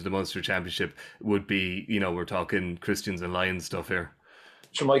Cups into the Munster Championship would be, we're talking Christians and Lions stuff here.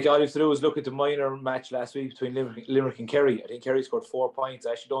 So, Mike, all you have to do was look at the minor match last week between Limerick and Kerry. I think Kerry scored 4 points.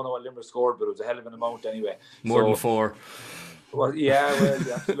 I actually don't know what Limerick scored, but it was a hell of an amount anyway. More than 4. Well, yeah,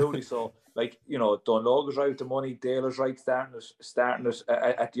 absolutely. So, Donal Logue is right with the money. Dale is right starting it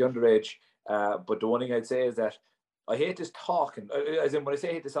at the underage. But the one thing I'd say is that I hate this talking. As in, when I say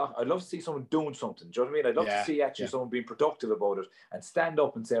I hate this talking, I'd love to see someone doing something. Do you know what I mean? I'd love to see someone being productive about it and stand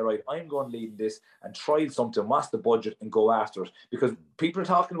up and say, right, I'm going to lead this and try something, what's the budget, and go after it. Because people are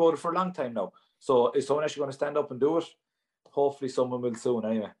talking about it for a long time now. So is someone actually going to stand up and do it? Hopefully someone will soon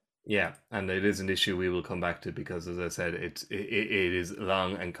anyway. Yeah, and it is an issue we will come back to because, as I said, it is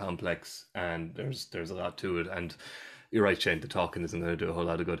long and complex and there's a lot to it. And you're right, Shane, the talking isn't going to do a whole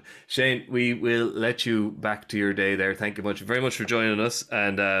lot of good. Shane, we will let you back to your day there. Thank you very much for joining us.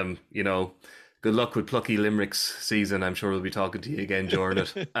 And, good luck with Plucky Limerick's season. I'm sure we'll be talking to you again during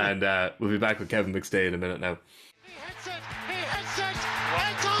it. And we'll be back with Kevin McStay in a minute now. He hits it,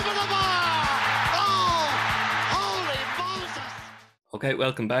 it's over the bar! Oh, holy Moses! Okay,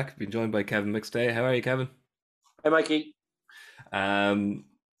 welcome back. Been joined by Kevin McStay. How are you, Kevin? Hi, Mikey.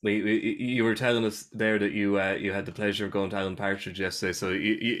 You were telling us there that you had the pleasure of going to Alan Partridge yesterday, so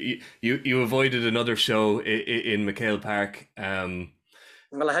you avoided another show in McHale Park.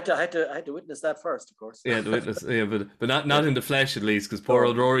 Well, I had to witness that first, of course. Yeah, the witness. Yeah, but not in the flesh at least, because poor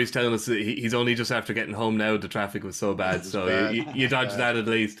old Rory's telling us that he's only just after getting home now. The traffic was so bad, so you dodged that at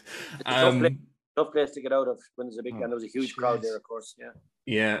least. Tough place to get out of when there's a big and there was a huge crowd there, of course.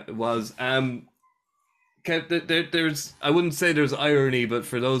 Yeah, it was. There's I wouldn't say there's irony, but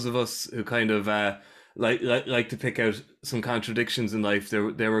for those of us who kind of like to pick out some contradictions in life,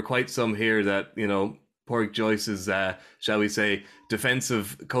 there were quite some here that Pádraig Joyce's shall we say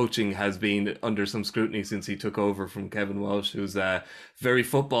defensive coaching has been under some scrutiny since he took over from Kevin Walsh, whose very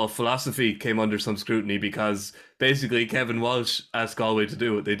football philosophy came under some scrutiny because basically Kevin Walsh asked Galway to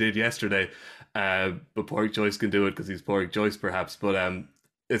do what they did yesterday, but Pádraig Joyce can do it because he's Pádraig Joyce perhaps, but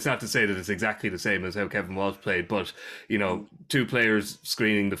it's not to say that it's exactly the same as how Kevin Walsh played, but, 2 players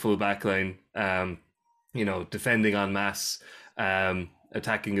screening the full back line, defending en masse,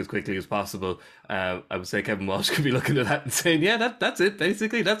 attacking as quickly as possible. I would say Kevin Walsh could be looking at that and saying, yeah, that's it,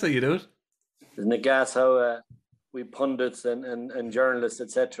 basically. That's how you do it. Isn't it gas how we pundits and journalists,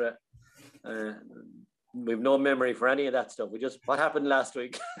 etc., we've no memory for any of that stuff. We just, what happened last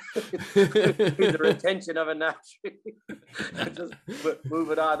week? The retention of a match. Just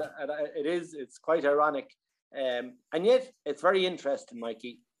move it on. And it's quite ironic. And yet it's very interesting,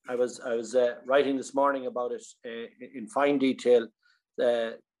 Mikey. I was writing this morning about it in fine detail,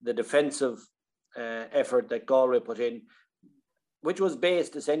 the defensive effort that Galway put in, which was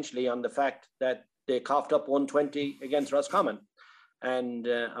based essentially on the fact that they coughed up 120 against Roscommon. And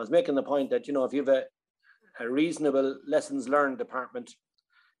I was making the point that, if you have a reasonable lessons learned department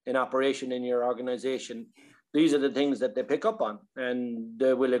in operation in your organization, these are the things that they pick up on, and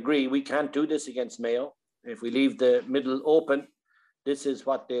they will agree we can't do this against Mayo. If we leave the middle open, this is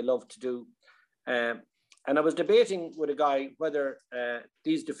what they love to do. And I was debating with a guy whether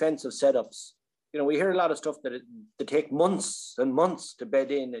these defensive setups, we hear a lot of stuff that they take months and months to bed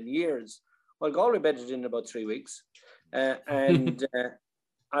in and years. Well, Galway bedded in about 3 weeks. I'd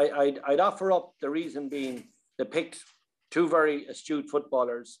offer up the reason being they picked 2 very astute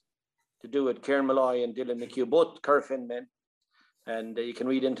footballers to do it, Kieran Malloy and Dylan McHugh, both Currafin men. And you can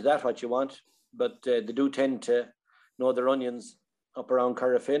read into that what you want, but they do tend to know their onions up around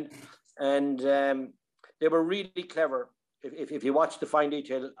Currafin. And they were really clever. If you watch the fine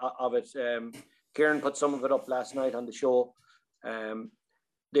detail of it, Kieran put some of it up last night on the show.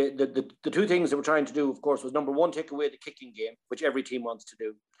 The two things they were trying to do, of course, was number one, take away the kicking game, which every team wants to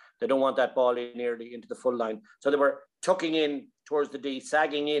do. They don't want that ball in nearly into the full line. So they were tucking in towards the D,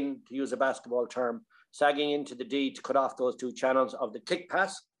 sagging in, to use a basketball term, sagging into the D to cut off those two channels of the kick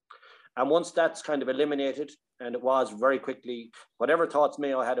pass. And once that's kind of eliminated, and it was very quickly, whatever thoughts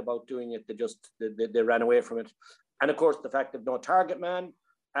Mayo had about doing it, they ran away from it. And of course, the fact of no target man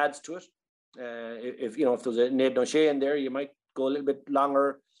adds to it. If there's a Ned O'Shea in there, you might go a little bit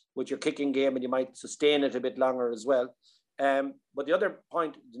longer with your kicking game, and you might sustain it a bit longer as well. But the other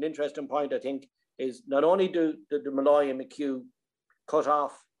point, an interesting point, I think, is not only do Malloy and McHugh cut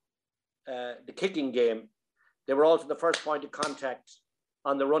off the kicking game, they were also the first point of contact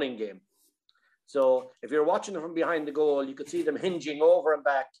on the running game. So if you're watching them from behind the goal, you could see them hinging over and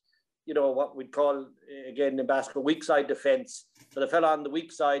back, what we'd call, again, in basketball, weak side defense. So the fella on the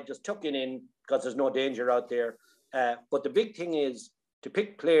weak side just tucking in because there's no danger out there. But the big thing is to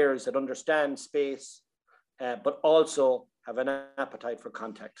pick players that understand space, but also have an appetite for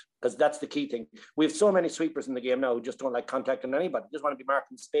contact, because that's the key thing. We have so many sweepers in the game now who just don't like contacting anybody, just want to be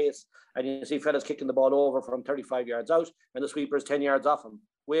marking space. And you see fellas kicking the ball over from 35 yards out, and the sweeper's 10 yards off him,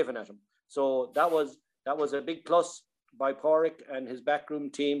 waving at him. So that was a big plus by Pádraig and his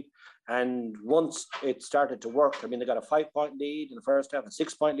backroom team. And once it started to work, I mean, they got a 5-point lead in the first half, a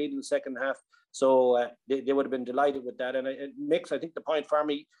 6-point lead in the second half. So they would have been delighted with that. And it makes, I think, the point for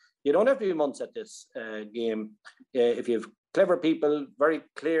me, you don't have to be months at this game. If you have clever people, very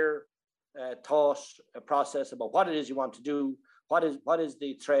clear thought process about what it is you want to do, what is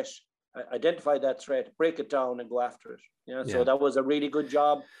the threat, identify that threat, break it down and go after it. So that was a really good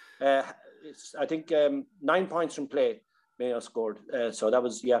job. I think 9 points from play Mayo scored. So that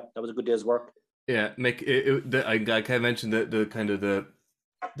was a good day's work. Yeah, Mick, I kind of mentioned the kind of the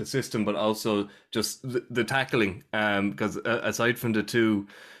system, but also just the tackling. Because aside from the two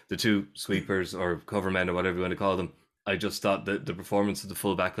sweepers or cover men or whatever you want to call them, I just thought that the performance of the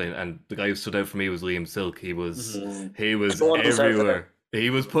full back line, and the guy who stood out for me was Liam Silk. He was everywhere. He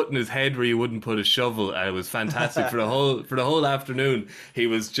was putting his head where you wouldn't put a shovel, and it was fantastic for the whole afternoon. He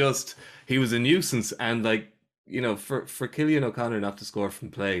was a nuisance, and for Killian O'Connor not to score from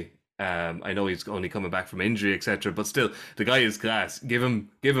play. I know he's only coming back from injury, etc. But still, the guy is class. Give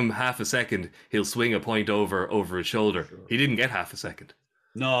him half a second, he'll swing a point over his shoulder. Sure. He didn't get half a second.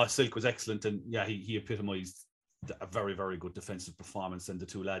 No, Silk was excellent, and he epitomised a very, very good defensive performance. And the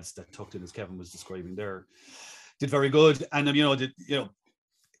two lads that tucked in, as Kevin was describing there, did very good. And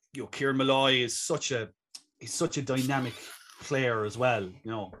Kieran Malloy is such a dynamic player as well.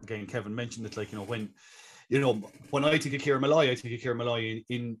 Again, Kevin mentioned it. When I think of Kieran Malloy, I think of Kieran Malloy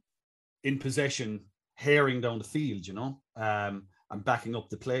in possession, herring down the field, and backing up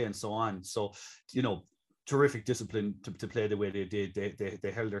the play and so on. So, terrific discipline to play the way they did.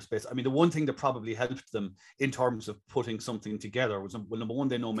 They held their space. I mean, the one thing that probably helped them in terms of putting something together was, well, number one,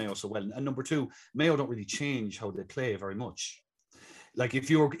 they know Mayo so well, and number two, Mayo don't really change how they play very much. Like if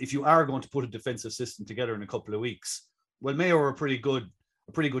you are going to put a defensive system together in a couple of weeks, well, Mayo are a pretty good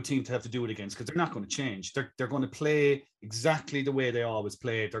team to have to do it against, because they're not going to change. They're going to play exactly the way they always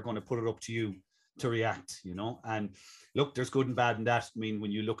play. They're going to put it up to you to react, And look, there's good and bad in that. I mean,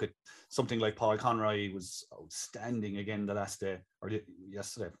 when you look at something like Paul Conroy, he was outstanding again the last day or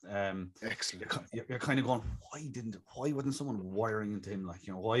yesterday. Excellent. You're kind of going, why wasn't someone wiring into him?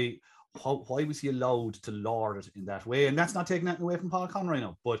 Why was he allowed to lord it in that way? And that's not taking that away from Paul Conroy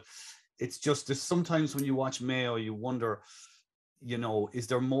now, but it's just that sometimes when you watch Mayo, you wonder, is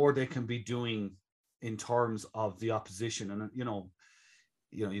there more they can be doing in terms of the opposition? And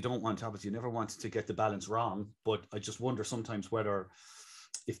you don't want to, obviously, you never want to get the balance wrong, but I just wonder sometimes whether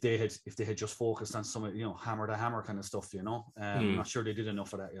if they had just focused on some, hammer to hammer kind of stuff, I'm not sure they did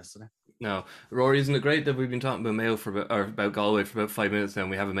enough of that yesterday. No, Rory, isn't it great that we've been talking about Mayo about Galway for about 5 minutes now,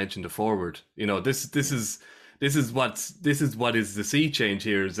 and we haven't mentioned the forward? This is what is the sea change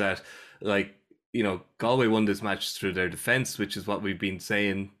here, is that Galway won this match through their defence, which is what we've been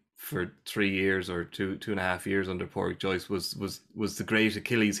saying for 3 years or 2.5 years under Pádraig Joyce was the great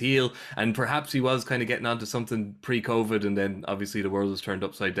Achilles heel, and perhaps he was kind of getting onto something pre-COVID, and then obviously the world was turned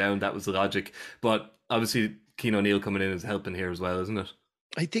upside down. That was the logic, but obviously Cian O'Neill coming in is helping here as well, isn't it?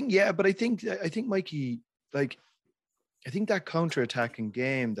 I think, but I think Mikey, I think that counter-attacking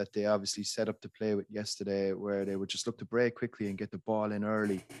game that they obviously set up to play with yesterday, where they would just look to break quickly and get the ball in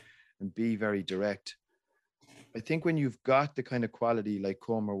early and be very direct. I think when you've got the kind of quality like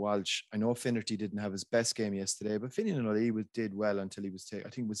Comer Walsh, I know Finnerty didn't have his best game yesterday, but Finian O'Leary did well until he was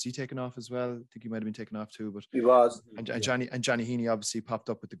was he taken off as well? I think he might have been taken off too, but he was. And Johnny Heaney obviously popped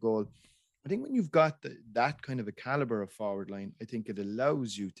up with the goal. I think when you've got that kind of a caliber of forward line, I think it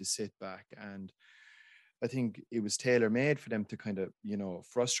allows you to sit back, and I think it was tailor-made for them to kind of,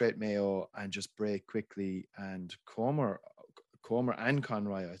 frustrate Mayo and just break quickly. And Comer and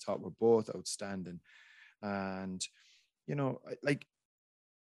Conroy, I thought, were both outstanding. And,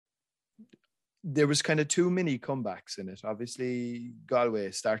 there was kind of too many comebacks in it. Obviously,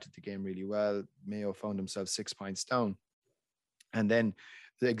 Galway started the game really well. Mayo found themselves 6 points down. And then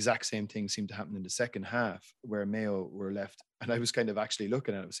the exact same thing seemed to happen in the second half, where Mayo were left. And I was kind of actually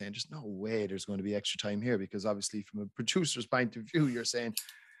looking at it, saying, there's no way there's going to be extra time here, because obviously from a producer's point of view, you're saying,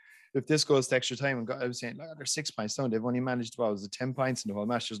 if this goes to extra time, and I was saying, they're 6 points down. They've only managed, was it 10 points in the whole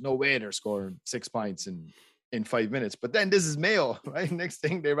match? There's no way they're scoring 6 points in 5 minutes. But then this is Mayo, right? Next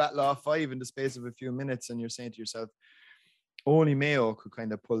thing, they rattle off 5 in the space of a few minutes, and you're saying to yourself, only Mayo could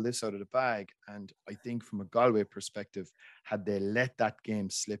kind of pull this out of the bag. And I think from a Galway perspective, had they let that game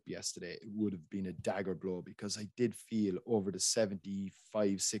slip yesterday, it would have been a dagger blow, because I did feel over the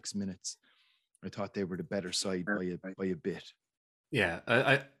 75-6 minutes, I thought they were the better side by a bit. Yeah,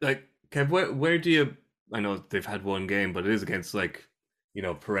 I like, Kev, where do you, I know they've had one game, but it is against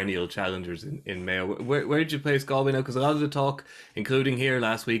perennial challengers in Mayo. Where did you place Galway now? Because a lot of the talk, including here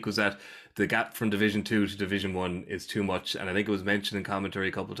last week, was that the gap from Division 2 to Division 1 is too much. And I think it was mentioned in commentary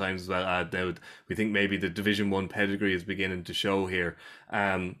a couple of times as well. Now we think maybe the Division 1 pedigree is beginning to show here.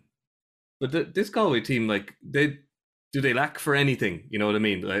 But this Galway team, do they lack for anything? You know what I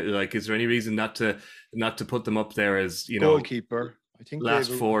mean? Like, is there any reason not to put them up there as, goalkeeper? I think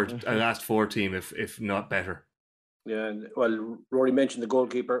last four team, if not better. Yeah, well, Rory mentioned the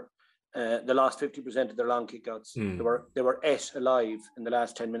goalkeeper. They lost 50% of their long kickouts. They were alive in the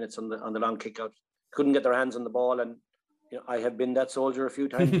last 10 minutes on the long kickout. Couldn't get their hands on the ball, and I have been that soldier a few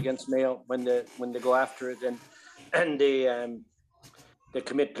times against Mayo when they go after it and they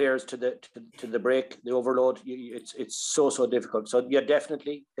commit players to the break, the overload. It's so difficult. So yeah,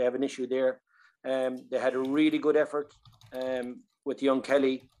 definitely they have an issue there. They had a really good effort with young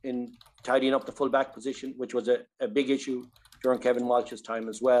Kelly in tidying up the full-back position, which was a big issue during Kevin Walsh's time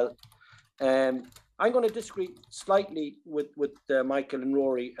as well. I'm going to disagree slightly with Michael and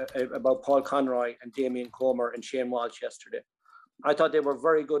Rory about Paul Conroy and Damien Comer and Shane Walsh yesterday. I thought they were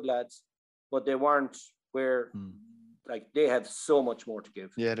very good lads, but they weren't where, they have so much more to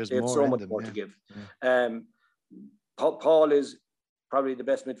give. Yeah, they have so much more to give. Yeah. Paul is probably the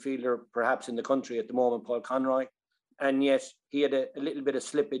best midfielder perhaps in the country at the moment, Paul Conroy. And yet he had a little bit of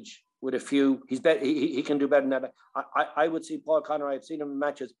slippage with a few. He can do better than that. I would see Paul Conroy. I've seen him in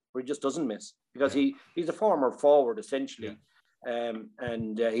matches where he just doesn't miss, because he's a former forward essentially. Yeah.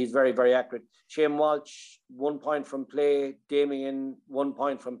 And he's very, very accurate. Shane Walsh, 1 point from play. Damien, 1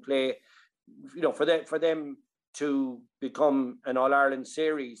 point from play. For them to become an All-Ireland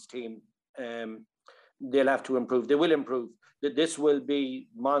series team, they'll have to improve. They will improve. This will be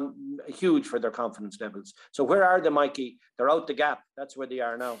huge for their confidence levels. So where are they, Mikey? They're out the gap. That's where they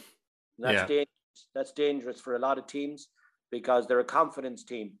are now. That's dangerous. That's dangerous for a lot of teams, because they're a confidence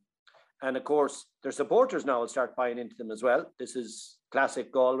team. And of course, their supporters now will start buying into them as well. This is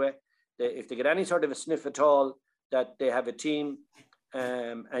classic Galway. If they get any sort of a sniff at all that they have a team,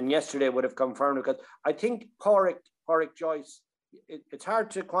 and yesterday would have confirmed, because I think Pádraig Joyce, it's hard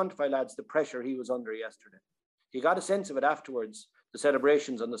to quantify, lads, the pressure he was under yesterday. He got a sense of it afterwards, the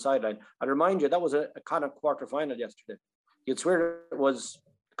celebrations on the sideline. I'd remind you, that was a Connacht quarter-final yesterday. You'd swear it was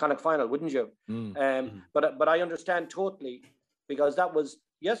a Connacht final, wouldn't you? But I understand totally, because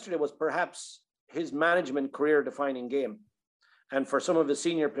yesterday was perhaps his management career-defining game. And for some of his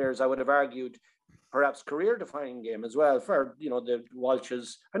senior players, I would have argued perhaps career-defining game as well for, the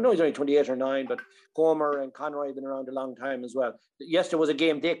Walshes. I know he's only 28 or 9, but Comer and Conroy have been around a long time as well. Yesterday was a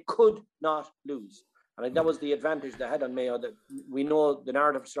game they could not lose. And that was the advantage they had on Mayo. That we know the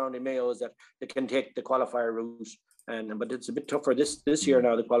narrative surrounding Mayo is that they can take the qualifier route, but it's a bit tougher this year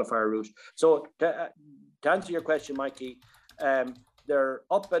now, the qualifier route. So to answer your question, Mikey, they're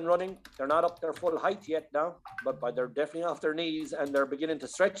up and running. They're not up their full height yet now, but they're definitely off their knees, and they're beginning to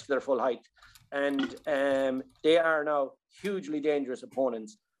stretch their full height. And they are now hugely dangerous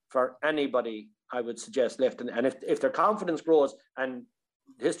opponents for anybody, I would suggest, left. And if their confidence grows, and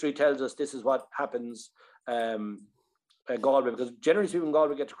history tells us this is what happens at Galway, because generally speaking,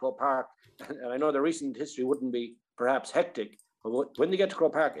 Galway get to Croke Park, and I know the recent history wouldn't be perhaps hectic, but when they get to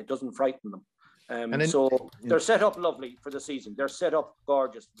Croke Park, it doesn't frighten them. They're set up lovely for the season. They're set up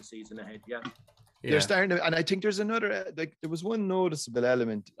gorgeous for the season ahead. Yeah. They're starting to, and I think there's another, there was one noticeable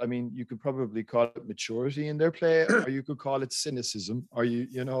element. I mean, you could probably call it maturity in their play, or you could call it cynicism, or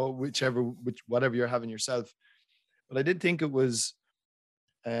whatever you're having yourself. But I did think it was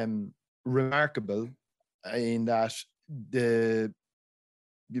remarkable in that the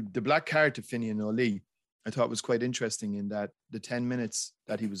black card to Finian O'Lee, I thought was quite interesting in that the 10 minutes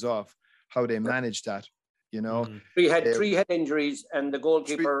that he was off, how they managed that, you know. Three head injuries and the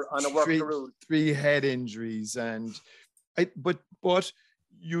goalkeeper on a work rule. 3 head injuries. And but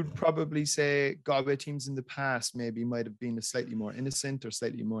you'd probably say Galway teams in the past maybe might have been slightly more innocent or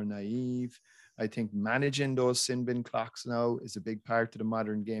slightly more naive. I think managing those sin bin clocks now is a big part of the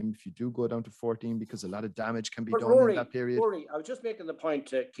modern game if you do go down to 14, because a lot of damage can be done in that period. Rory, I was just making the point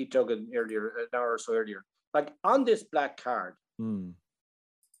to Keith Duggan earlier, an hour or so earlier. Like on this black card,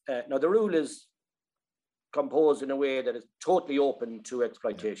 now the rule is composed in a way that is totally open to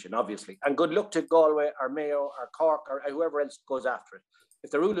exploitation, obviously. And good luck to Galway or Mayo or Cork or whoever else goes after it.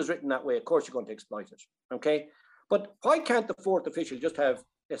 If the rule is written that way, of course you're going to exploit it, okay? But why can't the fourth official just have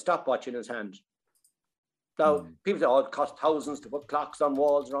a stopwatch in his hand? Now, people say, it costs thousands to put clocks on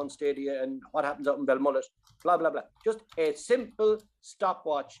walls around stadia, and what happens out in Belmullet, blah, blah, blah. Just a simple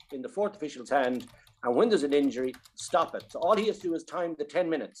stopwatch in the fourth official's hand, and when there's an injury, stop it. So all he has to do is time the 10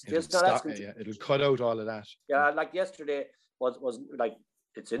 minutes. It'll cut out all of that. Yeah, like yesterday was like,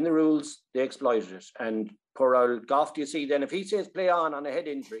 it's in the rules, they exploited it. And poor old Goff, do you see, then if he says play on a head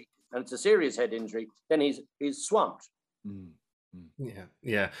injury, and it's a serious head injury, then he's swamped.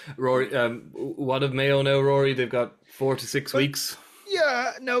 Yeah. Rory, what of Mayo now, Rory? They've got 4 to 6 weeks.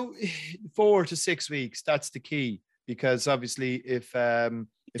 Yeah, no, 4 to 6 weeks. That's the key, because obviously if Kev.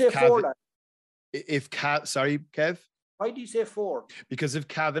 Why do you say 4? Because if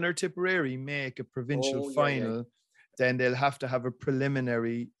Cavan or Tipperary make a provincial final, then they'll have to have a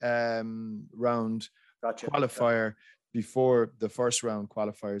preliminary round qualifier before the first round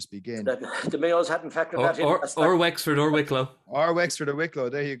qualifiers begin. The Mayos hadn't factored that in. Or Wexford or Wicklow. Or Wexford or Wicklow.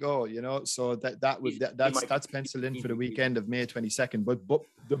 There you go. You know, so that's penciled in for the weekend of May 22nd. But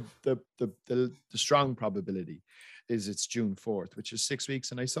the strong probability is it's June 4th, which is 6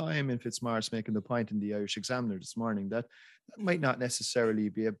 weeks. And I saw him in Fitzmaurice making the point in the Irish Examiner this morning that might not necessarily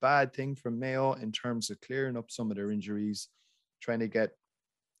be a bad thing for Mayo in terms of clearing up some of their injuries, trying to get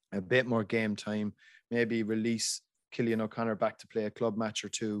a bit more game time, maybe release Killian O'Connor back to play a club match or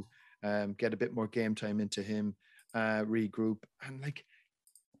two, get a bit more game time into him, regroup. And like,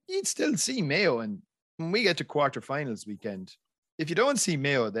 you'd still see Mayo. And when we get to quarterfinals weekend, if you don't see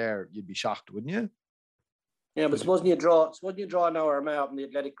Mayo there, you'd be shocked, wouldn't you? Yeah, but supposing you draw now or Mayo up in the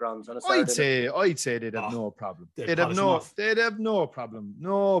athletic grounds on a Saturday. I'd say they'd have no problem. They'd have no problem.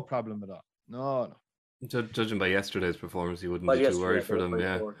 No problem at all. No. Judging by yesterday's performance, you wouldn't be too worried for them.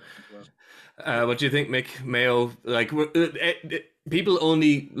 Yeah. What do you think, Mick? Mayo, like, people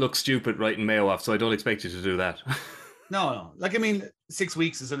only look stupid writing Mayo off, so I don't expect you to do that. No. Like, I mean, 6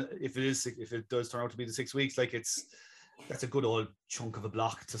 weeks is if it does turn out to be the 6 weeks, like that's a good old chunk of a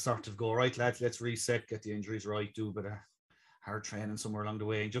block to sort of go, right, lads, let's reset, get the injuries right, do a bit of hard training somewhere along the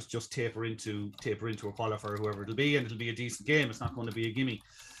way, and just taper into a qualifier, whoever it'll be, and it'll be a decent game. It's not going to be a gimme.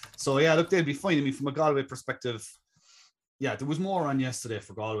 So yeah, look, they'll be fine. I mean, from a Galway perspective, yeah, there was more on yesterday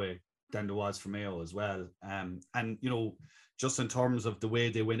for Galway than there was for Mayo as well. And you know, just in terms of the way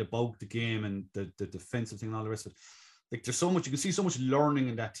they went about the game and the defensive thing and all the rest of it, like, there's so much, you can see so much learning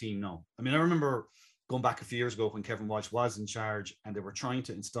in that team now. I mean, I remember going back a few years ago when Kevin Walsh was in charge and they were trying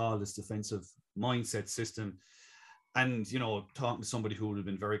to install this defensive mindset system, and, you know, talking to somebody who would have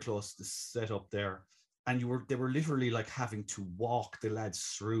been very close to the setup there, and they were literally like having to walk the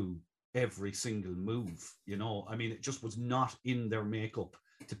lads through every single move, you know. I mean, it just was not in their makeup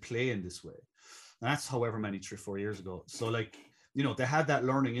to play in this way. And that's however many 3 or 4 years ago. So, like, you know, they had that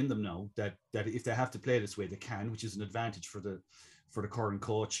learning in them now that if they have to play this way, they can, which is an advantage for the current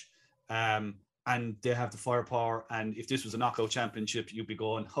coach. And they have the firepower. And if this was a knockout championship, you'd be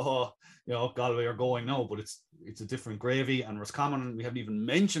going, oh, you know, Galway are going now, but it's a different gravy. And Roscommon, we haven't even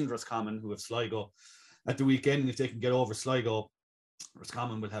mentioned Roscommon, who have Sligo at the weekend. If they can get over Sligo,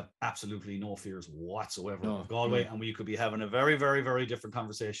 Roscommon will have absolutely no fears whatsoever of Galway, and we could be having a very, very, very different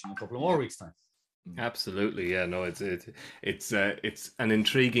conversation in a couple of more weeks' time. Absolutely, yeah. No, it's an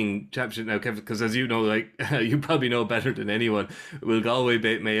intriguing championship now, Kevin, because as you know, like, you probably know better than anyone, will Galway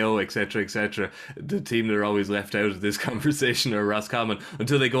beat Mayo, etc., etc. The team that are always left out of this conversation are Roscommon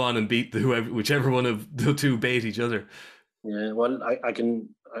until they go on and beat whichever one of the two bait each other. Yeah, well, I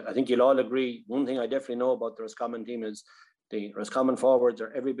think you'll all agree. One thing I definitely know about the Roscommon team is the Roscommon forwards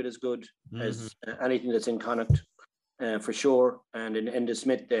are every bit as good as anything that's in Connacht. For sure. And in Enda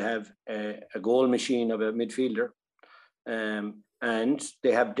Smith, they have a goal machine of a midfielder. And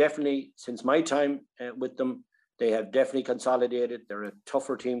they have definitely, since my time with them, they have definitely consolidated. They're a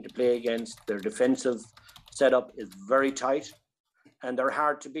tougher team to play against. Their defensive setup is very tight. and they're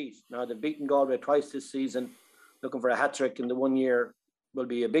hard to beat. Now, they've beaten Galway twice this season. Looking for a hat-trick in the 1 year will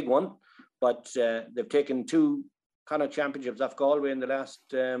be a big one. But they've taken 2 Connacht championships off Galway in the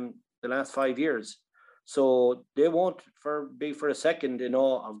last 5 years. So they won't be for a second in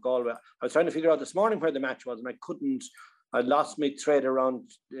awe of Galway. I was trying to figure out this morning where the match was, and I couldn't. I lost my thread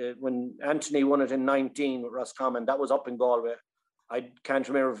around when Anthony won it in 19 with Roscommon. That was up in Galway. I can't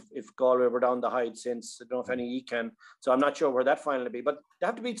remember if Galway were down the Hyde since. I don't know if any you can. So I'm not sure where that final will be. But they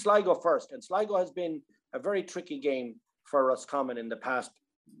have to beat Sligo first. And Sligo has been a very tricky game for Roscommon in the past.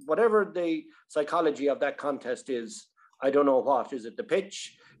 Whatever the psychology of that contest is, I don't know what. Is it the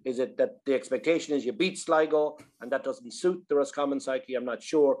pitch? Is it that the expectation is you beat Sligo and that doesn't suit the Roscommon psyche? I'm not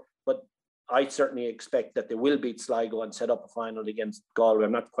sure. But I certainly expect that they will beat Sligo and set up a final against Galway.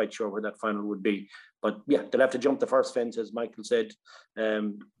 I'm not quite sure where that final would be. But yeah, they'll have to jump the first fence, as Michael said.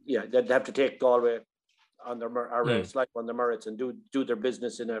 Yeah, they'll have to take Galway on their Sligo on their merits and do their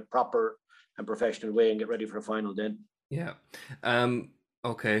business in a proper and professional way and get ready for a final then. Yeah.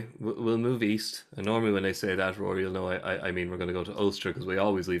 Okay, we'll move east. And normally when I say that, Rory, you'll know I mean we're going to go to Ulster because we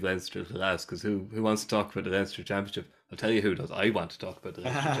always leave Leinster to last. Because who wants to talk about the Leinster Championship? I'll tell you who does. I want to talk about the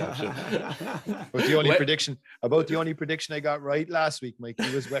Leinster Championship. But the only prediction I got right last week, Mike,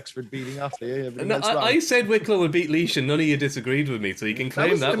 was Wexford beating off you. No, I said Wicklow would beat Laois, and none of you disagreed with me, so you can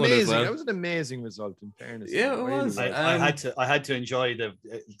claim that one as well. That was an amazing result, in fairness. Yeah, it was. I had to enjoy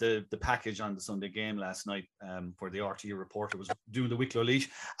the package on the Sunday game last night, where the RTE reporter was doing the Wicklow Laois,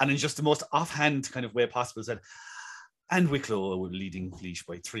 and in just the most offhand kind of way possible said, and Wicklow were leading Laois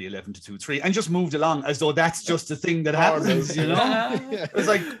by 3-11 to 2-3, and just moved along as though that's just a thing that happens, you know? It was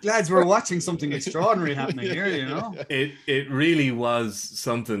like, lads, we're watching something extraordinary happening here, you know? It really was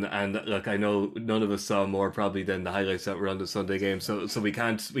something, and look, I know none of us saw more probably than the highlights that were on the Sunday game, so we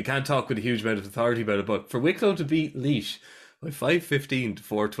can't talk with a huge amount of authority about it, but for Wicklow to beat Laois by 5-15 to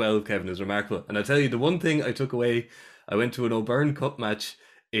 4-12, Kevin, is remarkable. And I tell you, the one thing I took away, I went to an O'Byrne Cup match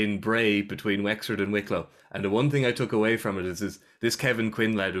in Bray between Wexford and Wicklow, and the one thing I took away from it is this Kevin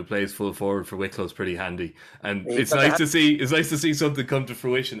Quinn lad who plays full forward for Wicklow is pretty handy, and it's nice to see something come to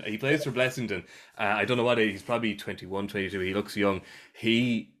fruition. He plays for Blessington. I don't know what age, he's probably 21, 22. He looks young.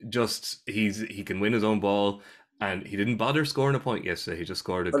 He can win his own ball, and he didn't bother scoring a point yesterday. He just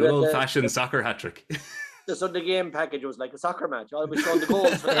scored a good old fashioned soccer hat trick. The Sunday game package was like a soccer match. I was showing the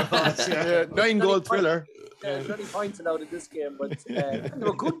goals. 9-goal thriller. 30 points allowed in this game, but they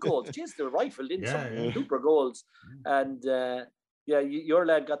were good goals. Jeez, they were rifled in some super goals. And your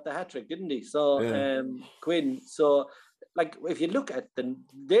lad got the hat trick, didn't he? So Quinn. So, like, if you look at them,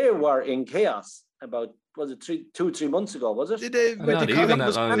 they were in chaos about, was it 2-3 months ago? Was it? Did they? Was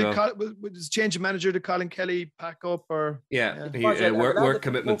change of manager to Colin Kelly pack up or? Work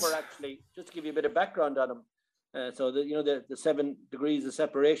commitments. Actually, just to give you a bit of background on him, so the 7 degrees of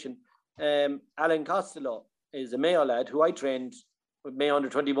separation. Alan Costello is a Mayo lad who I trained with Mayo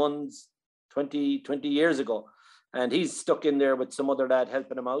under-21s 20 years ago, and he's stuck in there with some other lad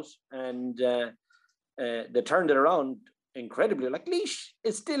helping him out, and they turned it around incredibly. Like, Laois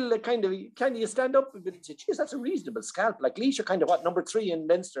is still a kind of, can you stand up and say, geez, that's a reasonable scalp. Like, Laois are kind of what, number 3 in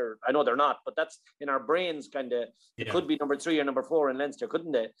Leinster. I know they're not, but that's in our brains kind of, it could be number 3 or number 4 in Leinster,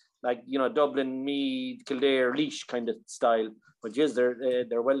 couldn't they? Like, Dublin, Meath, Kildare, Laois kind of style. But yes,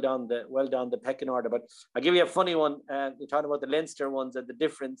 they're well down the pecking order. But I'll give you a funny one. You're talking about the Leinster ones and the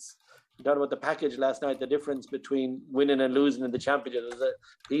difference. You talked about the package last night, the difference between winning and losing in the championship. There was a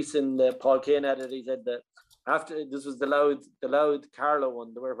piece in Paul Kane had it. He said that after this was the loud Carlow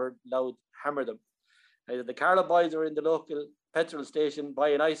one, they were loud hammer them. The Carlow boys were in the local petrol station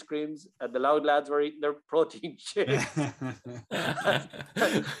buying ice creams, and the loud lads were eating their protein shakes.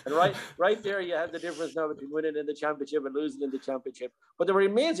 And right there, you have the difference now between winning in the championship and losing in the championship. But there were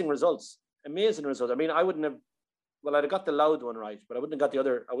amazing results. I mean, I wouldn't have. Well, I'd have got the Louth one right, but I wouldn't have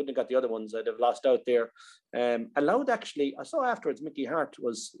got the other ones. I'd have lost out there. And Louth, actually, I saw afterwards, Mickey Hart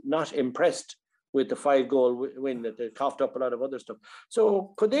was not impressed with the 5-goal win, that they coughed up a lot of other stuff.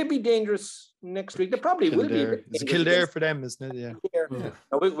 So could they be dangerous next week? They probably will be. It's Kildare for them, isn't it? Yeah.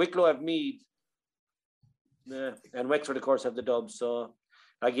 Now, Wicklow have Meath, and Wexford, of course, have the Dubs. So,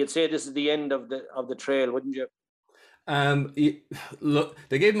 like, you'd say this is the end of the trail, wouldn't you? Look,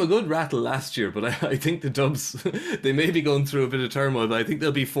 they gave him a good rattle last year, but I think the Dubs, they may be going through a bit of turmoil, but I think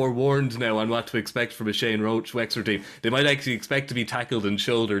they'll be forewarned now on what to expect from a Shane Roach Wexford team. They might actually expect to be tackled and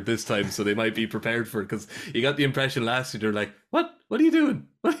shouldered this time, so they might be prepared for it, because you got the impression last year they're like, what are you doing?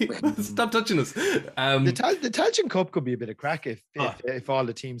 Stop touching us. The Tailteann Cup could be a bit of crack if all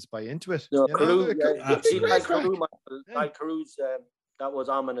the teams buy into it. No, Carews, that was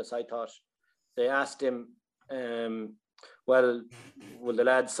ominous, I thought. They asked him, well, will the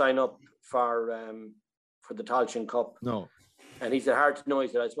lads sign up for the Tailteann Cup? No. And he said, hard to know. He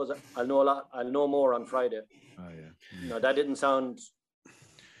said, I suppose I'll know more on Friday. Oh, yeah. No, that didn't sound...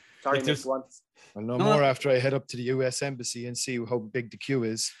 Sorry, Like Mick, once. I'll know more after I head up to the US Embassy and see how big the queue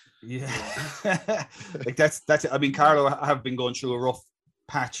is. Yeah. Like that's I mean, Carlo have been going through a rough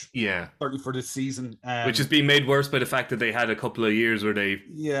patch. Yeah. Certainly for this season. Which has been made worse by the fact that they had a couple of years where they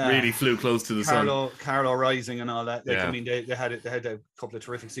really flew close to the sun. Carlo rising and all that. Like, Yeah. I mean, they had a couple of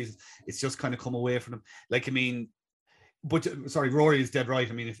terrific seasons. It's just kind of come away from them. Like, I mean, but sorry, Rory is dead right.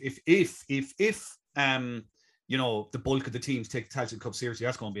 I mean, if you know, the bulk of the teams take the Tailteann Cup seriously,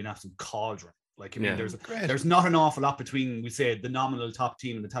 that's going to be an absolute cauldron. Like, I mean, there's not an awful lot between, we say, the nominal top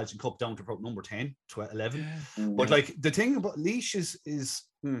team in the Tailteann Cup down to about number 10, 11. Yeah. But like, the thing about Laois is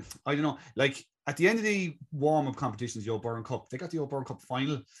I don't know, like at the end of the warm-up competitions, the O'Byrne Cup, they got the O'Byrne Cup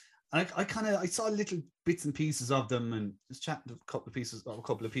final. And I saw little bits and pieces of them and just chatting to a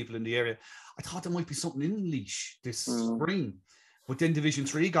couple of people in the area. I thought there might be something in Laois this spring. But then Division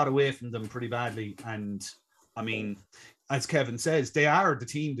 3 got away from them pretty badly. And I mean, as Kevin says, they are the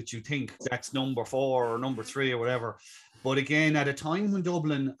team that you think that's number 4 or number 3 or whatever. But again, at a time when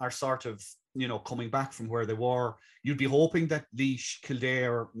Dublin are sort of, you know, coming back from where they were, you'd be hoping that Laois,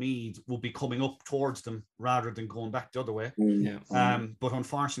 Kildare, Meath will be coming up towards them rather than going back the other way. Yeah. But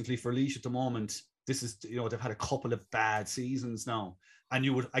unfortunately for Laois at the moment, this is, you know, they've had a couple of bad seasons now. And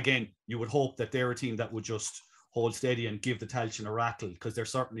you would hope that they're a team that would just hold steady and give the Tailteann a rattle, because they're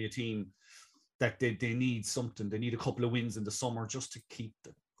certainly a team that they need something. They need a couple of wins in the summer just to keep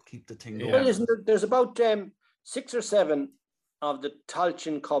the thing going. Well, isn't there's about 6 or 7 of the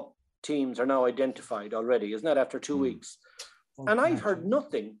Tailteann Cup teams are now identified already, isn't that, after 2 weeks? And I've heard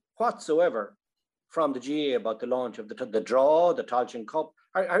nothing whatsoever from the GA about the launch of the draw, the Tailteann Cup.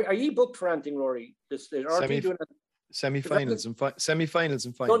 Are you booked for anything, Rory? Semi-finals and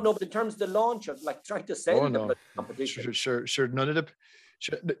finals. No, but in terms of the launch of, like, trying to sell the competition. Sure. None of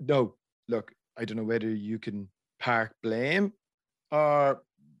the. No, look, I don't know whether you can park blame or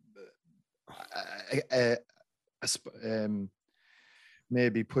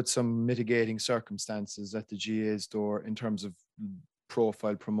maybe put some mitigating circumstances at the GA's door in terms of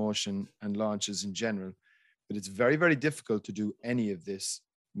profile promotion and launches in general. But it's very, very difficult to do any of this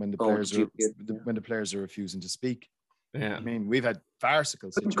when the players are refusing to speak. Yeah, I mean, we've had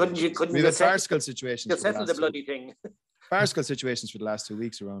farcical situations. You settle the bloody thing. Farcical situations for the last 2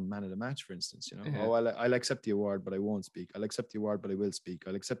 weeks around man of the match, for instance. You know, I'll accept the award, but I won't speak. I'll accept the award, but I will speak.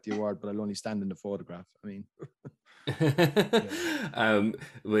 I'll accept the award, but I'll only stand in the photograph. I mean,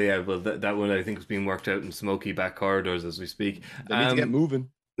 well, that one I think is being worked out in smoky back corridors as we speak. They need to get moving.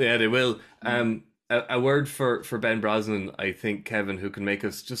 Yeah, they will. A word for Ben Brosnan, I think, Kevin, who can make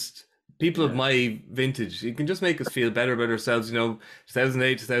us just people of my vintage. He can just make us feel better about ourselves. You know,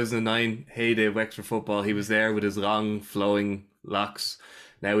 2008, 2009 heyday of Wexford football. He was there with his long flowing locks.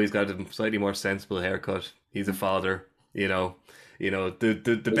 Now he's got a slightly more sensible haircut. He's a father. You know,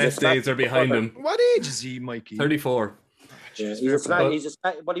 the best days are behind him. What age is he, Mikey? 34. Yeah,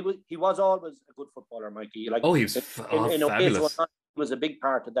 but he was always a good footballer, Mikey. Like, he was fabulous. He was a big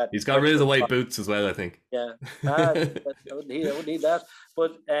part of that. He's got rid of the white boots as well, I think. Yeah, I wouldn't need that.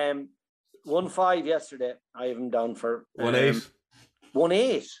 But 1-5 yesterday. I have him down for 1-8.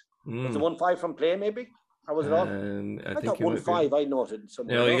 1-8. Was it 1-5 from play, maybe? Or was it all? I thought 1-5. I noted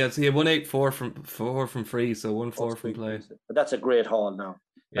somewhere. No, you got to see 1-8, 4 from free, so 1-4 from play. But that's a great haul now.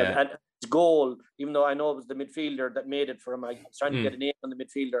 Yeah. And his goal, even though I know it was the midfielder that made it for him, I was trying to get a name on the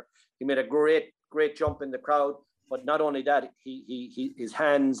midfielder. He made a great jump in the crowd. But not only that, his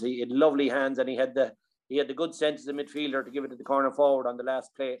hands, he had lovely hands, and he had the good sense as a midfielder to give it to the corner forward on the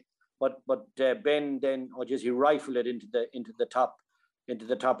last play. But Ben then, he rifled it into the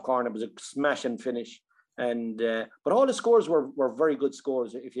top corner. It was a smashing finish. And but all the scores were very good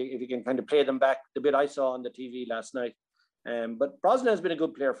scores if you can kind of play them back. The bit I saw on the TV last night. But Brosnan has been a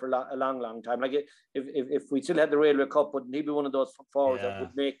good player for a long time. Like if we still had the Railway Cup, wouldn't he be one of those forwards that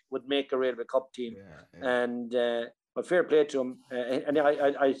would make a Railway Cup team? And but fair play to him. And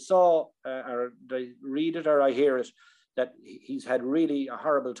I saw or I read it or I hear it that he's had really a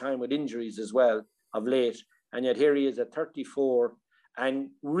horrible time with injuries as well of late, and yet here he is at 34 and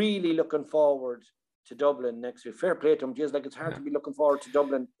really looking forward to Dublin next year. Fair play to him. Just like it's hard to be looking forward to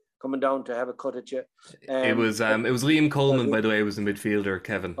Dublin coming down to have a cut at you. It was Liam Coleman, by the way, was the midfielder,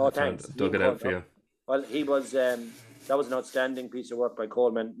 Kevin. Thanks. Dug it out for you. Well, he was that was an outstanding piece of work by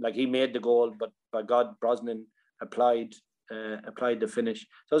Coleman. Like, he made the goal, but by God, Brosnan applied the finish.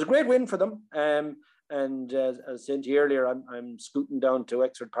 So it was a great win for them. And as I said to you earlier, I'm scooting down to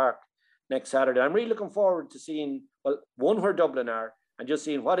Wexford Park next Saturday. I'm really looking forward to seeing, well, one, where Dublin are, and just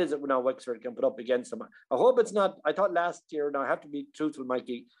seeing what is it now Wexford can put up against them. I hope it's not, I thought last year, now I have to be truthful,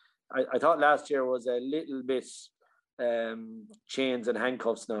 Mikey, I thought last year was a little bit chains and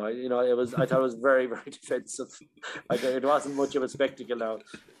handcuffs now. I thought it was very, very defensive. It wasn't much of a spectacle now,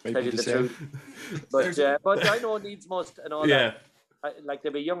 to tell you the truth. But I know it needs must and all that. Like they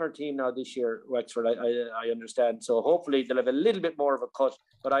have a younger team now this year, Wexford, I understand. So hopefully they'll have a little bit more of a cut.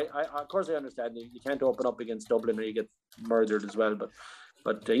 But I of course I understand you can't open up against Dublin or you get murdered as well.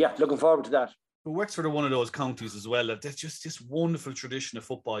 But yeah, looking forward to that. But Wexford are one of those counties as well that there's just this wonderful tradition of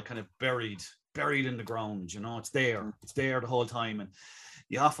football kind of buried in the ground. It's there the whole time. And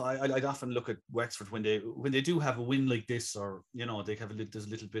I'd often look at Wexford when they do have a win like this, or they have there's a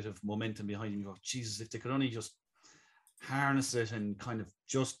little bit of momentum behind them. You go, Jesus, if they could only just harness it and kind of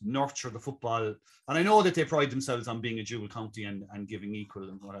just nurture the football. And I know that they pride themselves on being a dual county and giving equal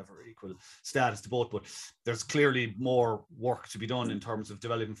status to both, but there's clearly more work to be done in terms of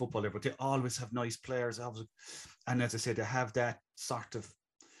developing football there. But they always have nice players, and as I said, they have that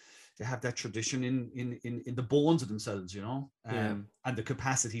tradition in the bones of themselves, and the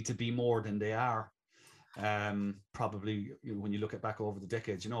capacity to be more than they are. Probably when you look back over the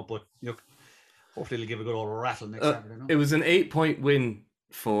decades, but hopefully they'll give a good old rattle next Saturday. No? It was an 8-point win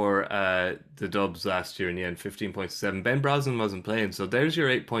for the Dubs last year in the end, 15.7. Ben Brosnan wasn't playing, so there's your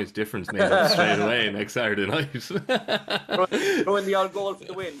 8 points difference made up straight away next Saturday night. Throwing the odd goal for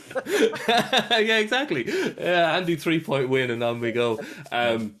the win. Yeah, exactly. Handy 3-point win, and on we go.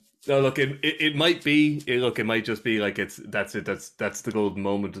 No, look, it might be. It might just be like that's the golden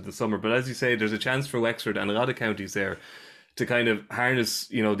moment of the summer. But as you say, there's a chance for Wexford and a lot of counties there to kind of harness,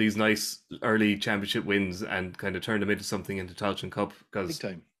 these nice early championship wins and kind of turn them into something into Tailteann Cup, because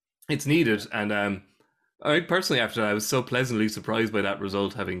it's needed. And I personally, after that, I was so pleasantly surprised by that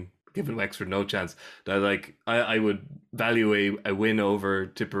result, having given Wexford no chance, that I would value a win over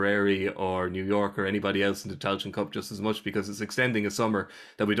Tipperary or New York or anybody else in the Tailteann Cup just as much, because it's extending a summer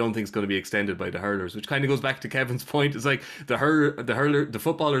that we don't think is going to be extended by the hurlers, which kind of goes back to Kevin's point. It's like the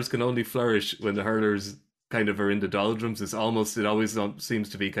footballers can only flourish when the hurlers kind of are in the doldrums. It always seems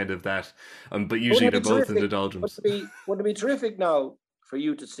to be kind of that, but usually they're both in the doldrums. Would it be terrific now for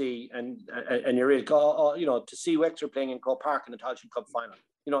you to see and you're really, to see Wexford playing in Croke Park in the Tailteann Cup final,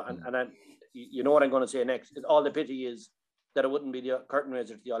 and then you know what I'm going to say next. All the pity is that it wouldn't be the curtain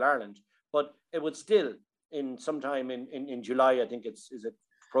raiser to the All Ireland, but it would still in sometime in July. I think is it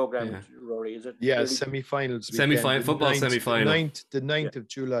programmed, Rory? Is it? Yeah, semi-finals. Football semi-final. The 9th of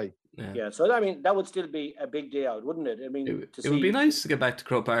July. Yeah, so I mean that would still be a big day out, wouldn't it? I mean, it would be nice to get back to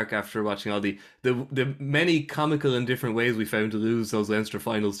Croke Park after watching all the many comical and different ways we found to lose those Leinster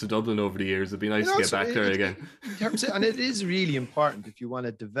finals to Dublin over the years. It'd be nice to get back there again. And it is really important if you want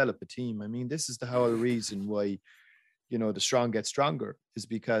to develop a team. I mean, this is the whole reason why, the strong get stronger, is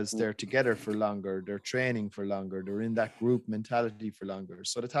because they're together for longer, they're training for longer, they're in that group mentality for longer.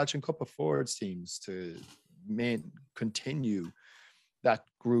 So the Tailteann Cup affords teams to continue that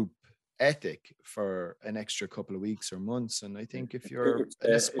group ethic for an extra couple of weeks or months, and I think if you're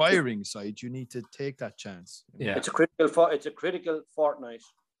an aspiring side, you need to take that chance. Yeah, it's a critical fortnight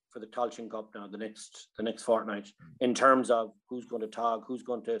for the Tailteann Cup now. The next fortnight, in terms of who's going to talk, who's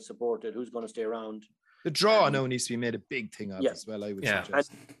going to support it, who's going to stay around. The draw now needs to be made a big thing of as well. I would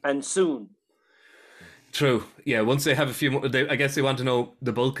suggest, and soon. True. Yeah. Once they have a few more, I guess they want to know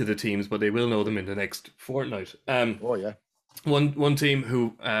the bulk of the teams, but they will know them in the next fortnight. One team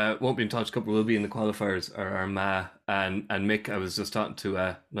who won't be in Tailteann Cup but will be in the qualifiers are Armagh and Mick. I was just talking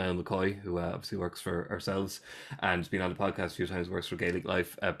to Niall McCoy, who obviously works for ourselves and has been on the podcast a few times, works for Gaelic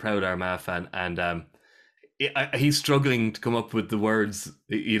Life, a proud Armagh fan, and he's struggling to come up with the words,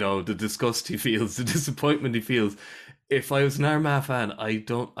 the disgust he feels, the disappointment he feels. If I was an Armagh fan, I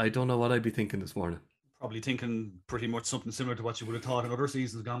don't know what I'd be thinking this morning. Probably thinking pretty much something similar to what you would have thought in other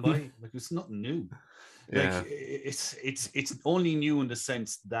seasons gone by. Like, it's nothing new. Yeah. It's only new in the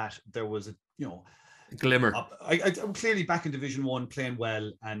sense that there was a glimmer. I clearly back in Division 1 playing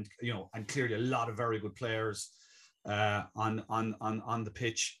well, and and clearly a lot of very good players on the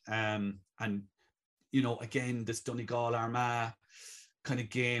pitch. And again, this Donegal Armagh kind of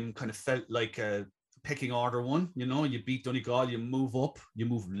game kind of felt like a pecking order one. You beat Donegal, you move up, you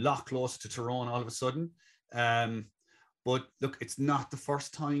move a lot closer to Tyrone all of a sudden. But look, it's not the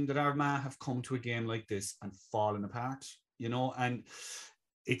first time that Armagh have come to a game like this and fallen apart, and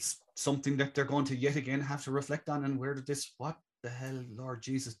it's something that they're going to yet again have to reflect on. And what the hell, Lord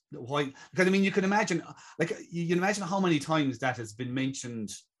Jesus, why? Because I mean, you can imagine, you imagine how many times that has been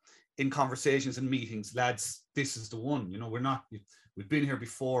mentioned in conversations and meetings, lads, this is the one, we're not we've been here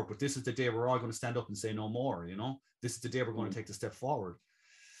before, but this is the day we're all going to stand up and say no more. You know, this is the day we're going to take the step forward.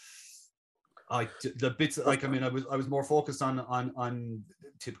 The bits like, I mean, I was more focused on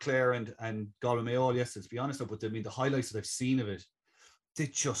Tip Clare and Galway Mayo yesterday, to be honest. But I mean, the highlights that I've seen of it, they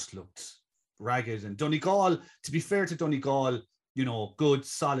just looked ragged. And Donegal, to be fair to Donegal, you know, good,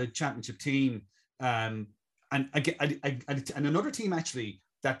 solid championship team. And another team actually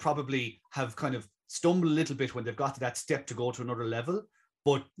that probably have kind of stumbled a little bit when they've got to that step to go to another level.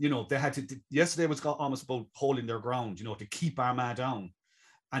 But, you know, they had to, yesterday was almost about holding their ground, you know, to keep Armagh down.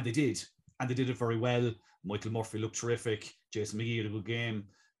 And they did. And they did it very well. Michael Murphy looked terrific. Jason McGee had a good game.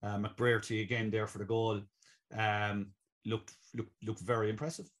 McBrearty again there for the goal. Looked very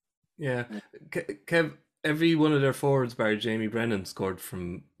impressive. Yeah. Kev, every one of their forwards, bar Jamie Brennan, scored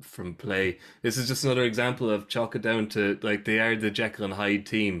from play. This is just another example of chalk it down to, like, they are the Jekyll and Hyde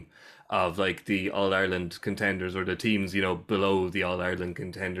team of, like, the All-Ireland contenders, or the teams, you know, below the All-Ireland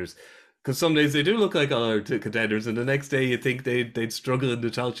contenders. Because some days they do look like All-Ireland contenders, and the next day you think they'd struggle in the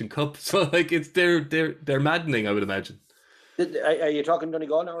Tailteann Cup. So, like, they're maddening, I would imagine. Are you talking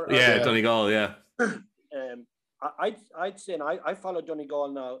Donegal now? Yeah, Donegal, yeah. I'd say, and I follow Donegal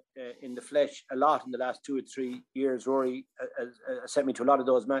now in the flesh a lot in the last 2 or 3 years. Rory sent me to a lot of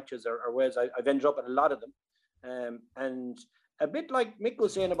those matches, or whereas I've ended up at a lot of them. And a bit like Mick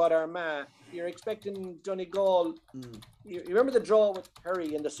was saying about Armagh, you're expecting Donegal. You remember the draw with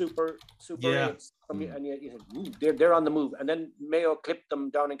Kerry in the Super 8s? And you said, they're on the move. And then Mayo clipped them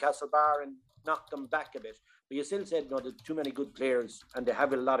down in Castlebar and knocked them back a bit. But you still said, no, there's too many good players, and they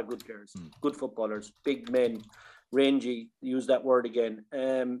have a lot of good players, good footballers, big men, rangy, use that word again.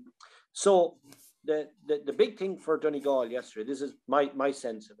 So the big thing for Donegal yesterday, this is my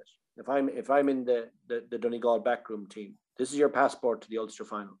sense of it. If I'm in the Donegal backroom team, this is your passport to the Ulster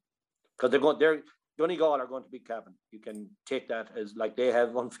final, because Donegal are going to beat Cavan. You can take that as, like, they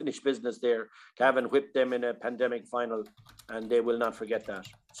have unfinished business there. Cavan whipped them in a pandemic final, and they will not forget that.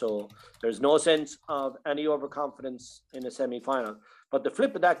 So there's no sense of any overconfidence in a semi-final. But the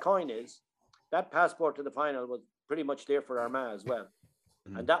flip of that coin is that passport to the final was pretty much there for Armagh as well.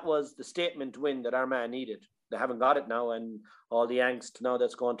 And that was the statement win that Armagh needed. They haven't got it now, and all the angst now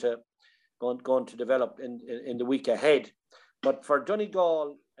that's going to develop in the week ahead. But for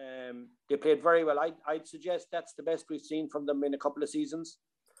Donegal, they played very well. I'd suggest that's the best we've seen from them in a couple of seasons,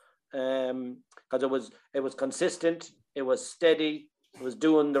 because it was consistent, it was steady, it was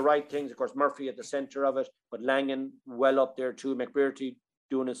doing the right things. Of course, Murphy at the centre of it, but Langan well up there too. McBrearty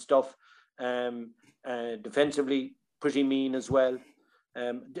doing his stuff. Defensively, pretty mean as well.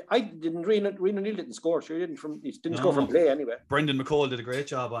 I didn't. Rena Neal didn't score. Sure, he didn't score from play anyway. Brendan McCall did a great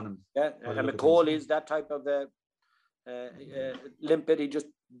job on him. Yeah, and McCall is that type of limpet. He just,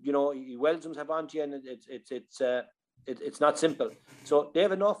 you know, he welds himself onto you, and it's not simple. So they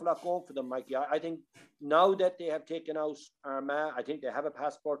have an awful lot going for them, Mikey. I think now that they have taken out Armagh, I think they have a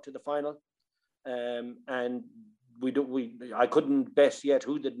passport to the final. And I couldn't bet yet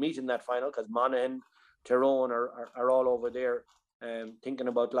who they'd meet in that final, because Monaghan, Tyrone are all over there thinking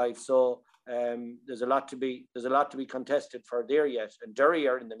about life. So there's a lot to be contested for there yet, and Derry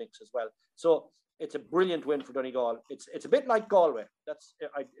are in the mix as well. So it's a brilliant win for Donegal. It's a bit like Galway.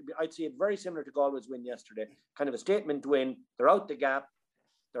 I'd see it very similar to Galway's win yesterday. Kind of a statement win. They're out the gap.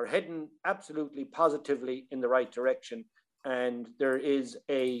 They're heading absolutely positively in the right direction, and there is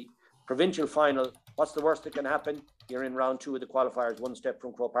a provincial final. What's the worst that can happen? You're in round 2 of the qualifiers, one step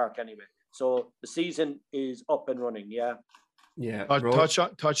from Croke Park anyway. So the season is up and running. Yeah.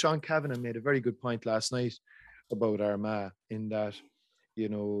 Touch on Kavanagh made a very good point last night about Armagh, in that, you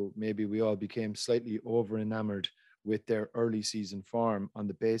know, maybe we all became slightly over enamored with their early season form on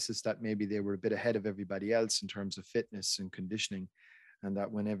the basis that maybe they were a bit ahead of everybody else in terms of fitness and conditioning, and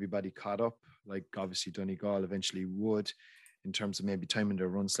that when everybody caught up, like obviously Donegal eventually would, in terms of maybe timing their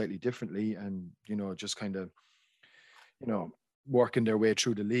run slightly differently, and, you know, just kind of, you know, working their way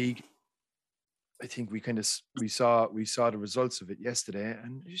through the league. I think we saw the results of it yesterday,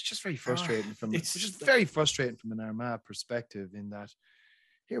 and it's just very frustrating very frustrating from an Armagh perspective, in that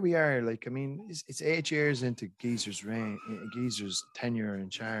here we are, like, I mean, it's 8 years into Geezer's tenure in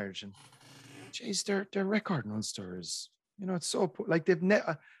charge, and geez, their record in Ulster is, you know, it's so like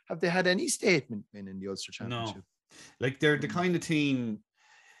have they had any statement win in the Ulster Championship? No, like they're the kind of team.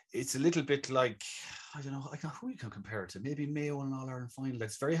 It's a little bit like, I don't know who you can compare it to. Maybe Mayo in an All-Ireland final.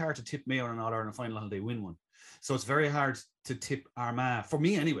 It's very hard to tip Mayo in an All-Ireland final until they win one. So it's very hard to tip Armagh, for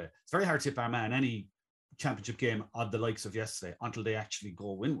me anyway. It's very hard to tip Armagh in any championship game of the likes of yesterday until they actually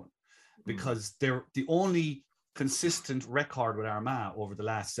go win one, because they're the only consistent record with Armagh over the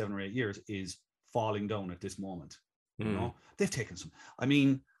last 7 or 8 years is falling down at this moment. You know, they've taken some. I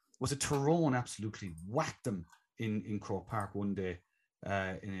mean, was it Tyrone absolutely whacked them in Croke Park one day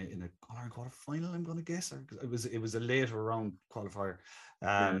in a All-Ireland quarter final? I'm going to guess, or it was a later round qualifier.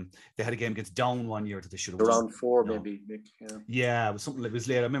 They had a game against Down one year that they should have won. Round 4, maybe. Yeah, it was something. It was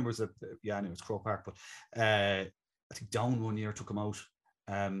late. I remember it was it was Croke Park, but I think Down one year took them out.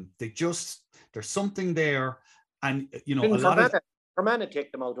 There's something there, and you know, Fermanagh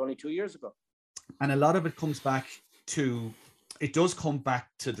take them out only 2 years ago, and a lot of it comes back to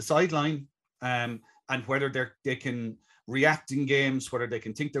the sideline, and whether they can react in games, whether they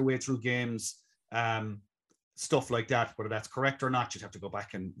can think their way through games, stuff like that. Whether that's correct or not, you'd have to go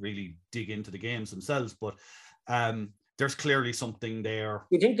back and really dig into the games themselves. But there's clearly something there.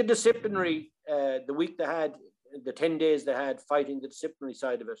 You think the disciplinary, the week they had, the 10 days they had fighting the disciplinary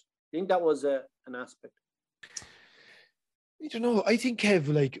side of it, you think that was an aspect? I don't know. I think,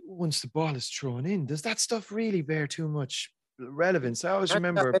 Kev, like, once the ball is thrown in, does that stuff really bear too much relevance? I always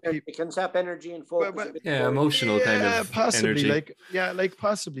remember it can sap energy and focus. Emotional kind of possibly energy.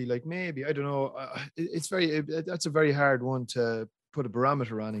 Possibly, maybe, I don't know. It's that's a very hard one to put a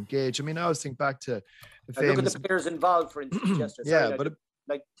barometer on and gauge. I mean, I always think back to the famous... Look at the players involved, for instance, yesterday. But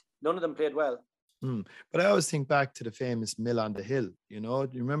none of them played well. But I always think back to the famous Mill on the Hill. You know,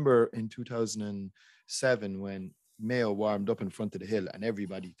 you remember in 2007 when Mayo warmed up in front of the hill and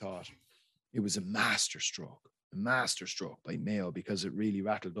everybody thought it was a masterstroke by Mayo because it really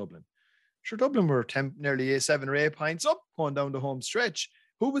rattled Dublin. Sure, Dublin were nearly 7 or 8 points up going down the home stretch.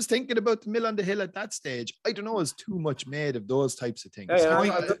 Who was thinking about the Mill on the Hill at that stage? I don't know. It's too much made of those types of things. Only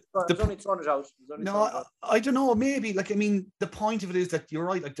thrown it out. I don't know. Maybe, like, I mean, the point of it is that you're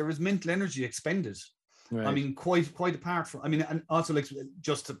right. Like, there is mental energy expended. Right. I mean, quite apart from. I mean, and also, like,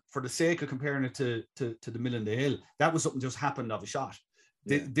 for the sake of comparing it to the Mill on the Hill, that was something just happened of a shot.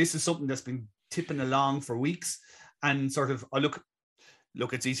 Yeah. This is something that's been tipping along for weeks, and sort of, I look.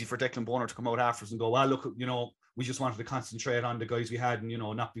 It's easy for Declan Bonner to come out afterwards and go, well, look, you know, we just wanted to concentrate on the guys we had and, you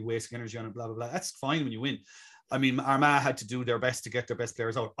know, not be wasting energy on it, blah, blah, blah. That's fine when you win. I mean, Armagh had to do their best to get their best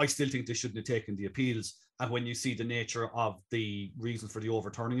players out. I still think they shouldn't have taken the appeals. And when you see the nature of the reasons for the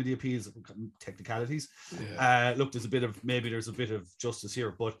overturning of the appeals, technicalities, look, there's a bit of justice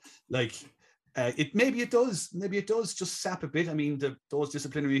here. But, like, maybe it does just sap a bit. I mean, those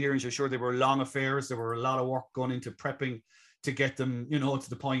disciplinary hearings, you're sure they were long affairs. There were a lot of work going into prepping to get them, you know, to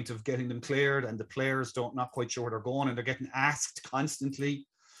the point of getting them cleared, and the players not quite sure where they're going, and they're getting asked constantly,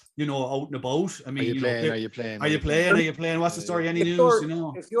 you know, out and about. I mean, are you playing? What's the story? Any news? You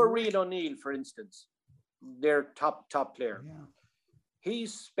know, if you're Rian O'Neill, for instance, their top player, he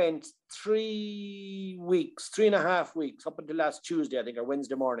spent 3.5 weeks up until last Tuesday, I think, or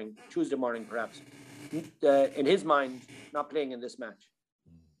Tuesday morning perhaps, in his mind, not playing in this match.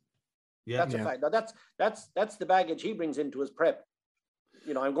 Yeah, that's a fact. Now that's the baggage he brings into his prep.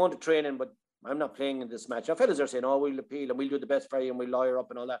 You know, I'm going to training, but I'm not playing in this match. Now, fellas are saying, "Oh, we'll appeal and we'll do the best for you and we'll lawyer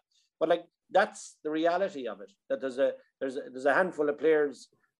up and all that." But, like, that's the reality of it. That there's a handful of players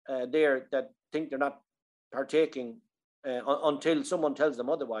there that think they're not partaking until someone tells them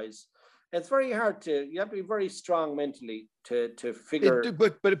otherwise. It's very hard you have to be very strong mentally to figure.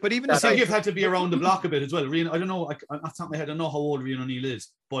 But even I think you've had to be around the block a bit as well. Rian, I don't know. Off the top of my head, I don't know how old Rian O'Neill is,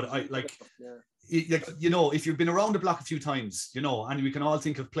 but you know, if you've been around the block a few times, you know, and we can all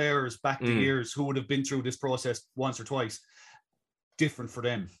think of players back to years who would have been through this process once or twice. Different for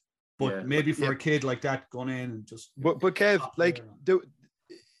them, but maybe for a kid like that going in and just. But Kev, like,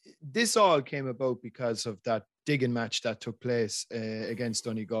 this all came about because of that digging match that took place against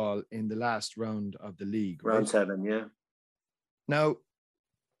Donegal in the last round of the league. Round 7, yeah. Now,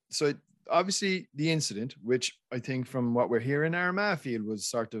 so obviously the incident, which I think from what we're hearing, Armagh feel was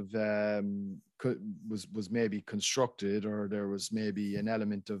sort of was maybe constructed, or there was maybe an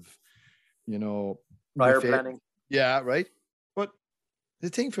element of, you know, prior planning. Yeah, right. But the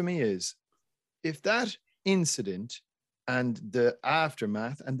thing for me is, if that incident and the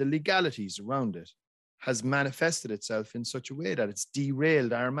aftermath and the legalities around it has manifested itself in such a way that it's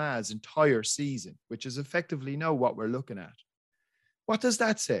derailed Armagh's entire season, which is effectively now what we're looking at. What does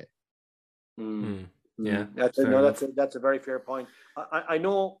that say? Yeah, that's a very fair point. I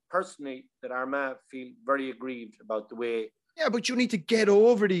know personally that Armagh feel very aggrieved about the way. Yeah, but you need to get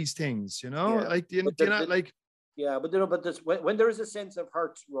over these things, you know. When there is a sense of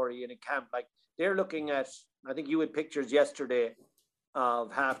hurt, Rory, in a camp, like they're looking at. I think you had pictures yesterday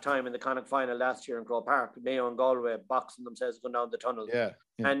of half-time in the Connacht final last year in Croke Park, Mayo and Galway boxing themselves going down the tunnel. Yeah.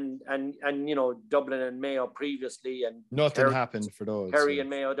 And you know, Dublin and Mayo previously, and nothing happened for those. Kerry and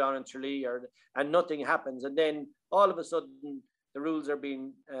Mayo down in Tralee, and nothing happens. And then all of a sudden the rules are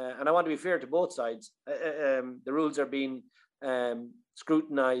being, and I want to be fair to both sides, the rules are being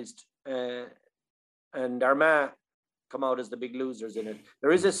scrutinised, and Armagh come out as the big losers in it.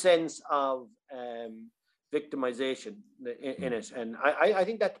 There is a sense of victimization in it, and I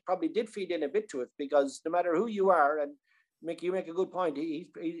think that probably did feed in a bit to it, because no matter who you are, and you make a good point.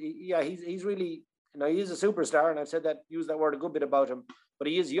 He's really, he is a superstar, and I've said that, used that word a good bit about him, but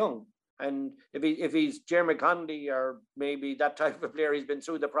he is young. And if he's Jeremy Conley or maybe that type of player, he's been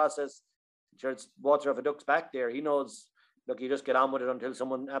through the process. Sure, it's water off a duck's back there. He knows, look, you just get on with it until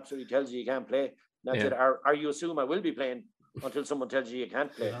someone absolutely tells you can't play. That's it. Or you assume I will be playing until someone tells you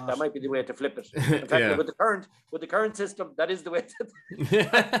can't play. That might be the way to flip it. In fact, with the current system, that is the way to.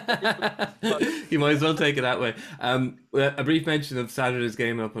 You might as well take it that way. A brief mention of Saturday's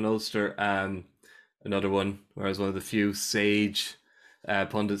game up in Ulster. Another one where I was one of the few sage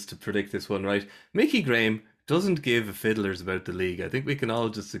pundits to predict this one right. Mickey Graham doesn't give a fiddlers about the league. I think we can all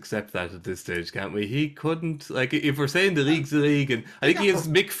just accept that at this stage, can't we? He couldn't, like, if we're saying the league's the league, and I think he has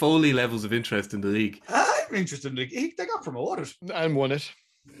Mick Foley levels of interest in the league. I'm interested in the league. They got promoted and won it.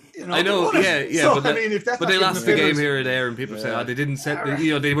 I know, yeah. So, but they lost the game here or there, and people say, they didn't set,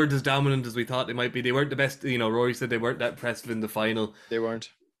 they weren't as dominant as we thought they might be. They weren't the best. Rory said they weren't that impressive in the final. They weren't.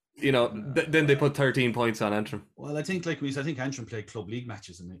 Then they put 13 points on Antrim. Well, I think, like we said, I think Antrim played club league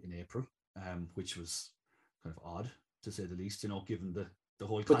matches in April, which was kind of odd, to say the least, given the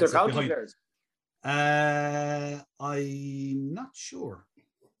whole concept. But they're county players. I'm not sure.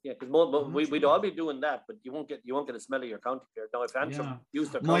 Yeah, because we'd all be doing that, but you won't get a smell of your county player. Now, if Antrim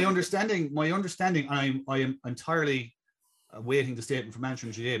used their my understanding, I am entirely awaiting the statement from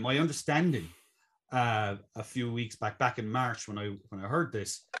Antrim GA. My understanding, a few weeks back in March when I heard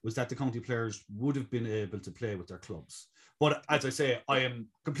this, was that the county players would have been able to play with their clubs. But as I say, I am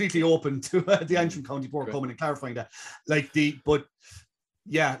completely open to the Antrim County Board coming and clarifying that.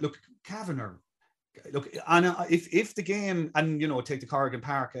 Cavan and if the game, and take the Corrigan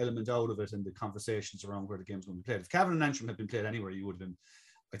Park element out of it and the conversations around where the game's going to be played. If Cavan and Antrim had been played anywhere, I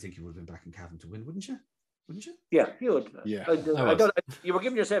think you would have been back in Cavan to win, wouldn't you? Yeah, you would. Yeah, you were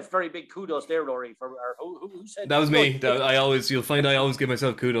giving yourself very big kudos there, Rory. Who said that? Was me. You'll find I always give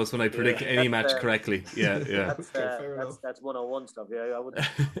myself kudos when I predict any match correctly. Yeah. That's 101 stuff. Yeah, I would.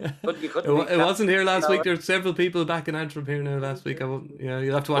 It wasn't here last week. There were several people back in Antrim here now last week.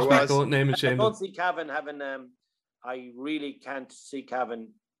 You'll have to watch back. I won't name and shame. I don't see Cavan having. I really can't see Cavan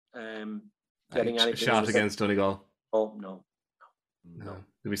getting anything shot against Donegal. Oh no.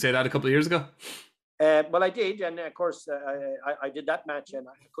 Did we say that a couple of years ago? Well, I did, and of course, I did that match, and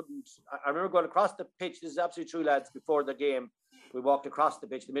I couldn't. I remember going across the pitch. This is absolutely true, lads. Before the game, we walked across the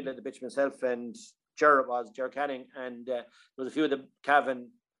pitch, the middle of the pitch, myself and Ger Canning, and there was a few of the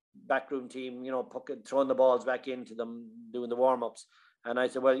Cavan backroom team, throwing the balls back into them, doing the warm ups. And I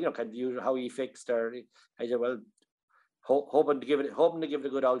said, well, kind of how he fixed, or I said, well, hoping to give it a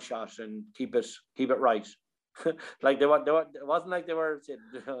good out shot and keep it right. Like it wasn't like they were saying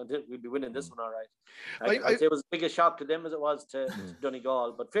we'd be winning this one all right. I'd say it was as big a shock to them as it was to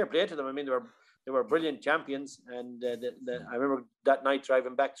Donegal, but fair play to them. I mean, they were brilliant champions, and I remember that night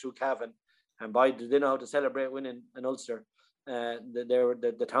driving back through Cavan, and boy, did they know how to celebrate winning in Ulster.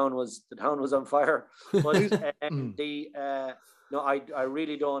 The town was on fire. But I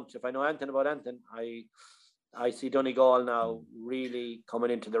really don't. If I know anything about anything, I see Donegal now really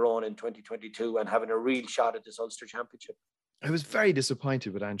coming into their own in 2022 and having a real shot at this Ulster Championship. I was very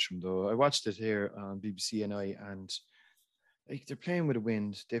disappointed with Antrim, though. I watched it here on BBC NI, and they're playing with a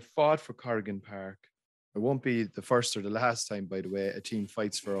wind. They fought for Corrigan Park. It won't be the first or the last time, by the way, a team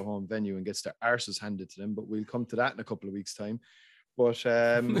fights for a home venue and gets their arses handed to them, but we'll come to that in a couple of weeks' time. But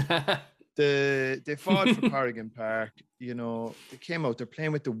they fought for Corrigan Park. They came out, they're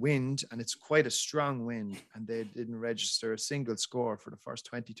playing with the wind, and it's quite a strong wind, and they didn't register a single score for the first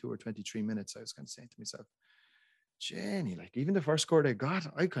 22 or 23 minutes. I was kind of saying to myself, Jenny, like, even the first score they got,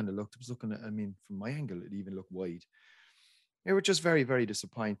 I kind of was looking at, from my angle, it even looked wide. They were just very, very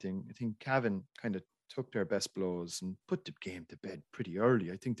disappointing. I think Cavan kind of took their best blows and put the game to bed pretty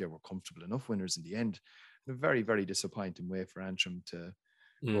early. I think they were comfortable enough winners in the end. In a very, very disappointing way for Antrim to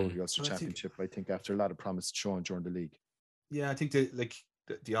go to the Ulster Championship, I think, after a lot of promise shown during the league. Yeah, I think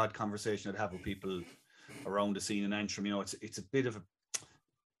the odd conversation I'd have with people around the scene in Antrim, it's a bit of a,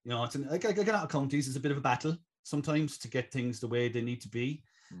 it's like a lot of counties, it's a bit of a battle sometimes to get things the way they need to be.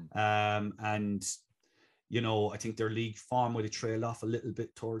 And I think their league form would have trailed off a little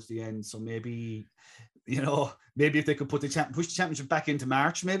bit towards the end. So maybe if they could push the championship back into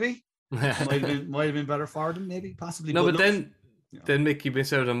March, maybe might have been better for them, maybe, possibly. No, but then then Mick, you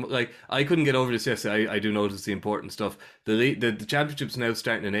miss out on, like, I couldn't get over this yesterday. I do notice the important stuff. The championship's now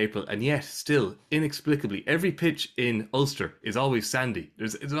starting in April, and yet still inexplicably every pitch in Ulster is always sandy.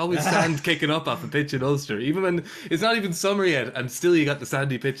 There's always sand kicking up off a pitch in Ulster, even when it's not even summer yet, and still you got the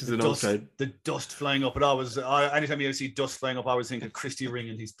sandy pitches in Ulster. The dust flying up, it always. Anytime you see dust flying up, I always think of Christy Ring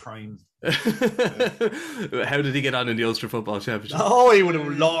in his prime. How did he get on in the Ulster Football Championship? Oh, he would have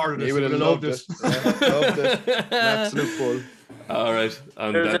lorded it. He would have loved it. Loved it. An absolute bull. All right.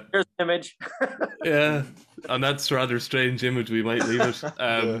 There's an image. Yeah. On that rather strange image, we might leave it.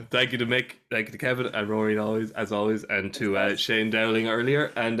 Thank you to Mick, thank you to Kevin and Rory, as always, and to Shane Dowling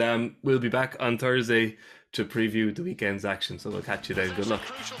earlier. And we'll be back on Thursday to preview the weekend's action. So we'll catch you then. Good luck.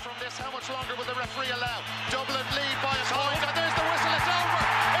 Crucial from this. How much longer will the referee allow? Dublin lead by a point, and there's the whistle. It's over.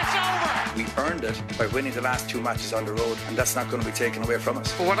 It's over. We earned it by winning the last 2 matches on the road, and that's not going to be taken away from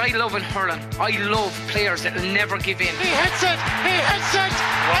us. But what I love in hurling, I love players that will never give in. He hits it. He hits it.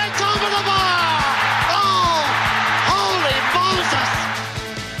 It's over the bar. Oh, holy Moses.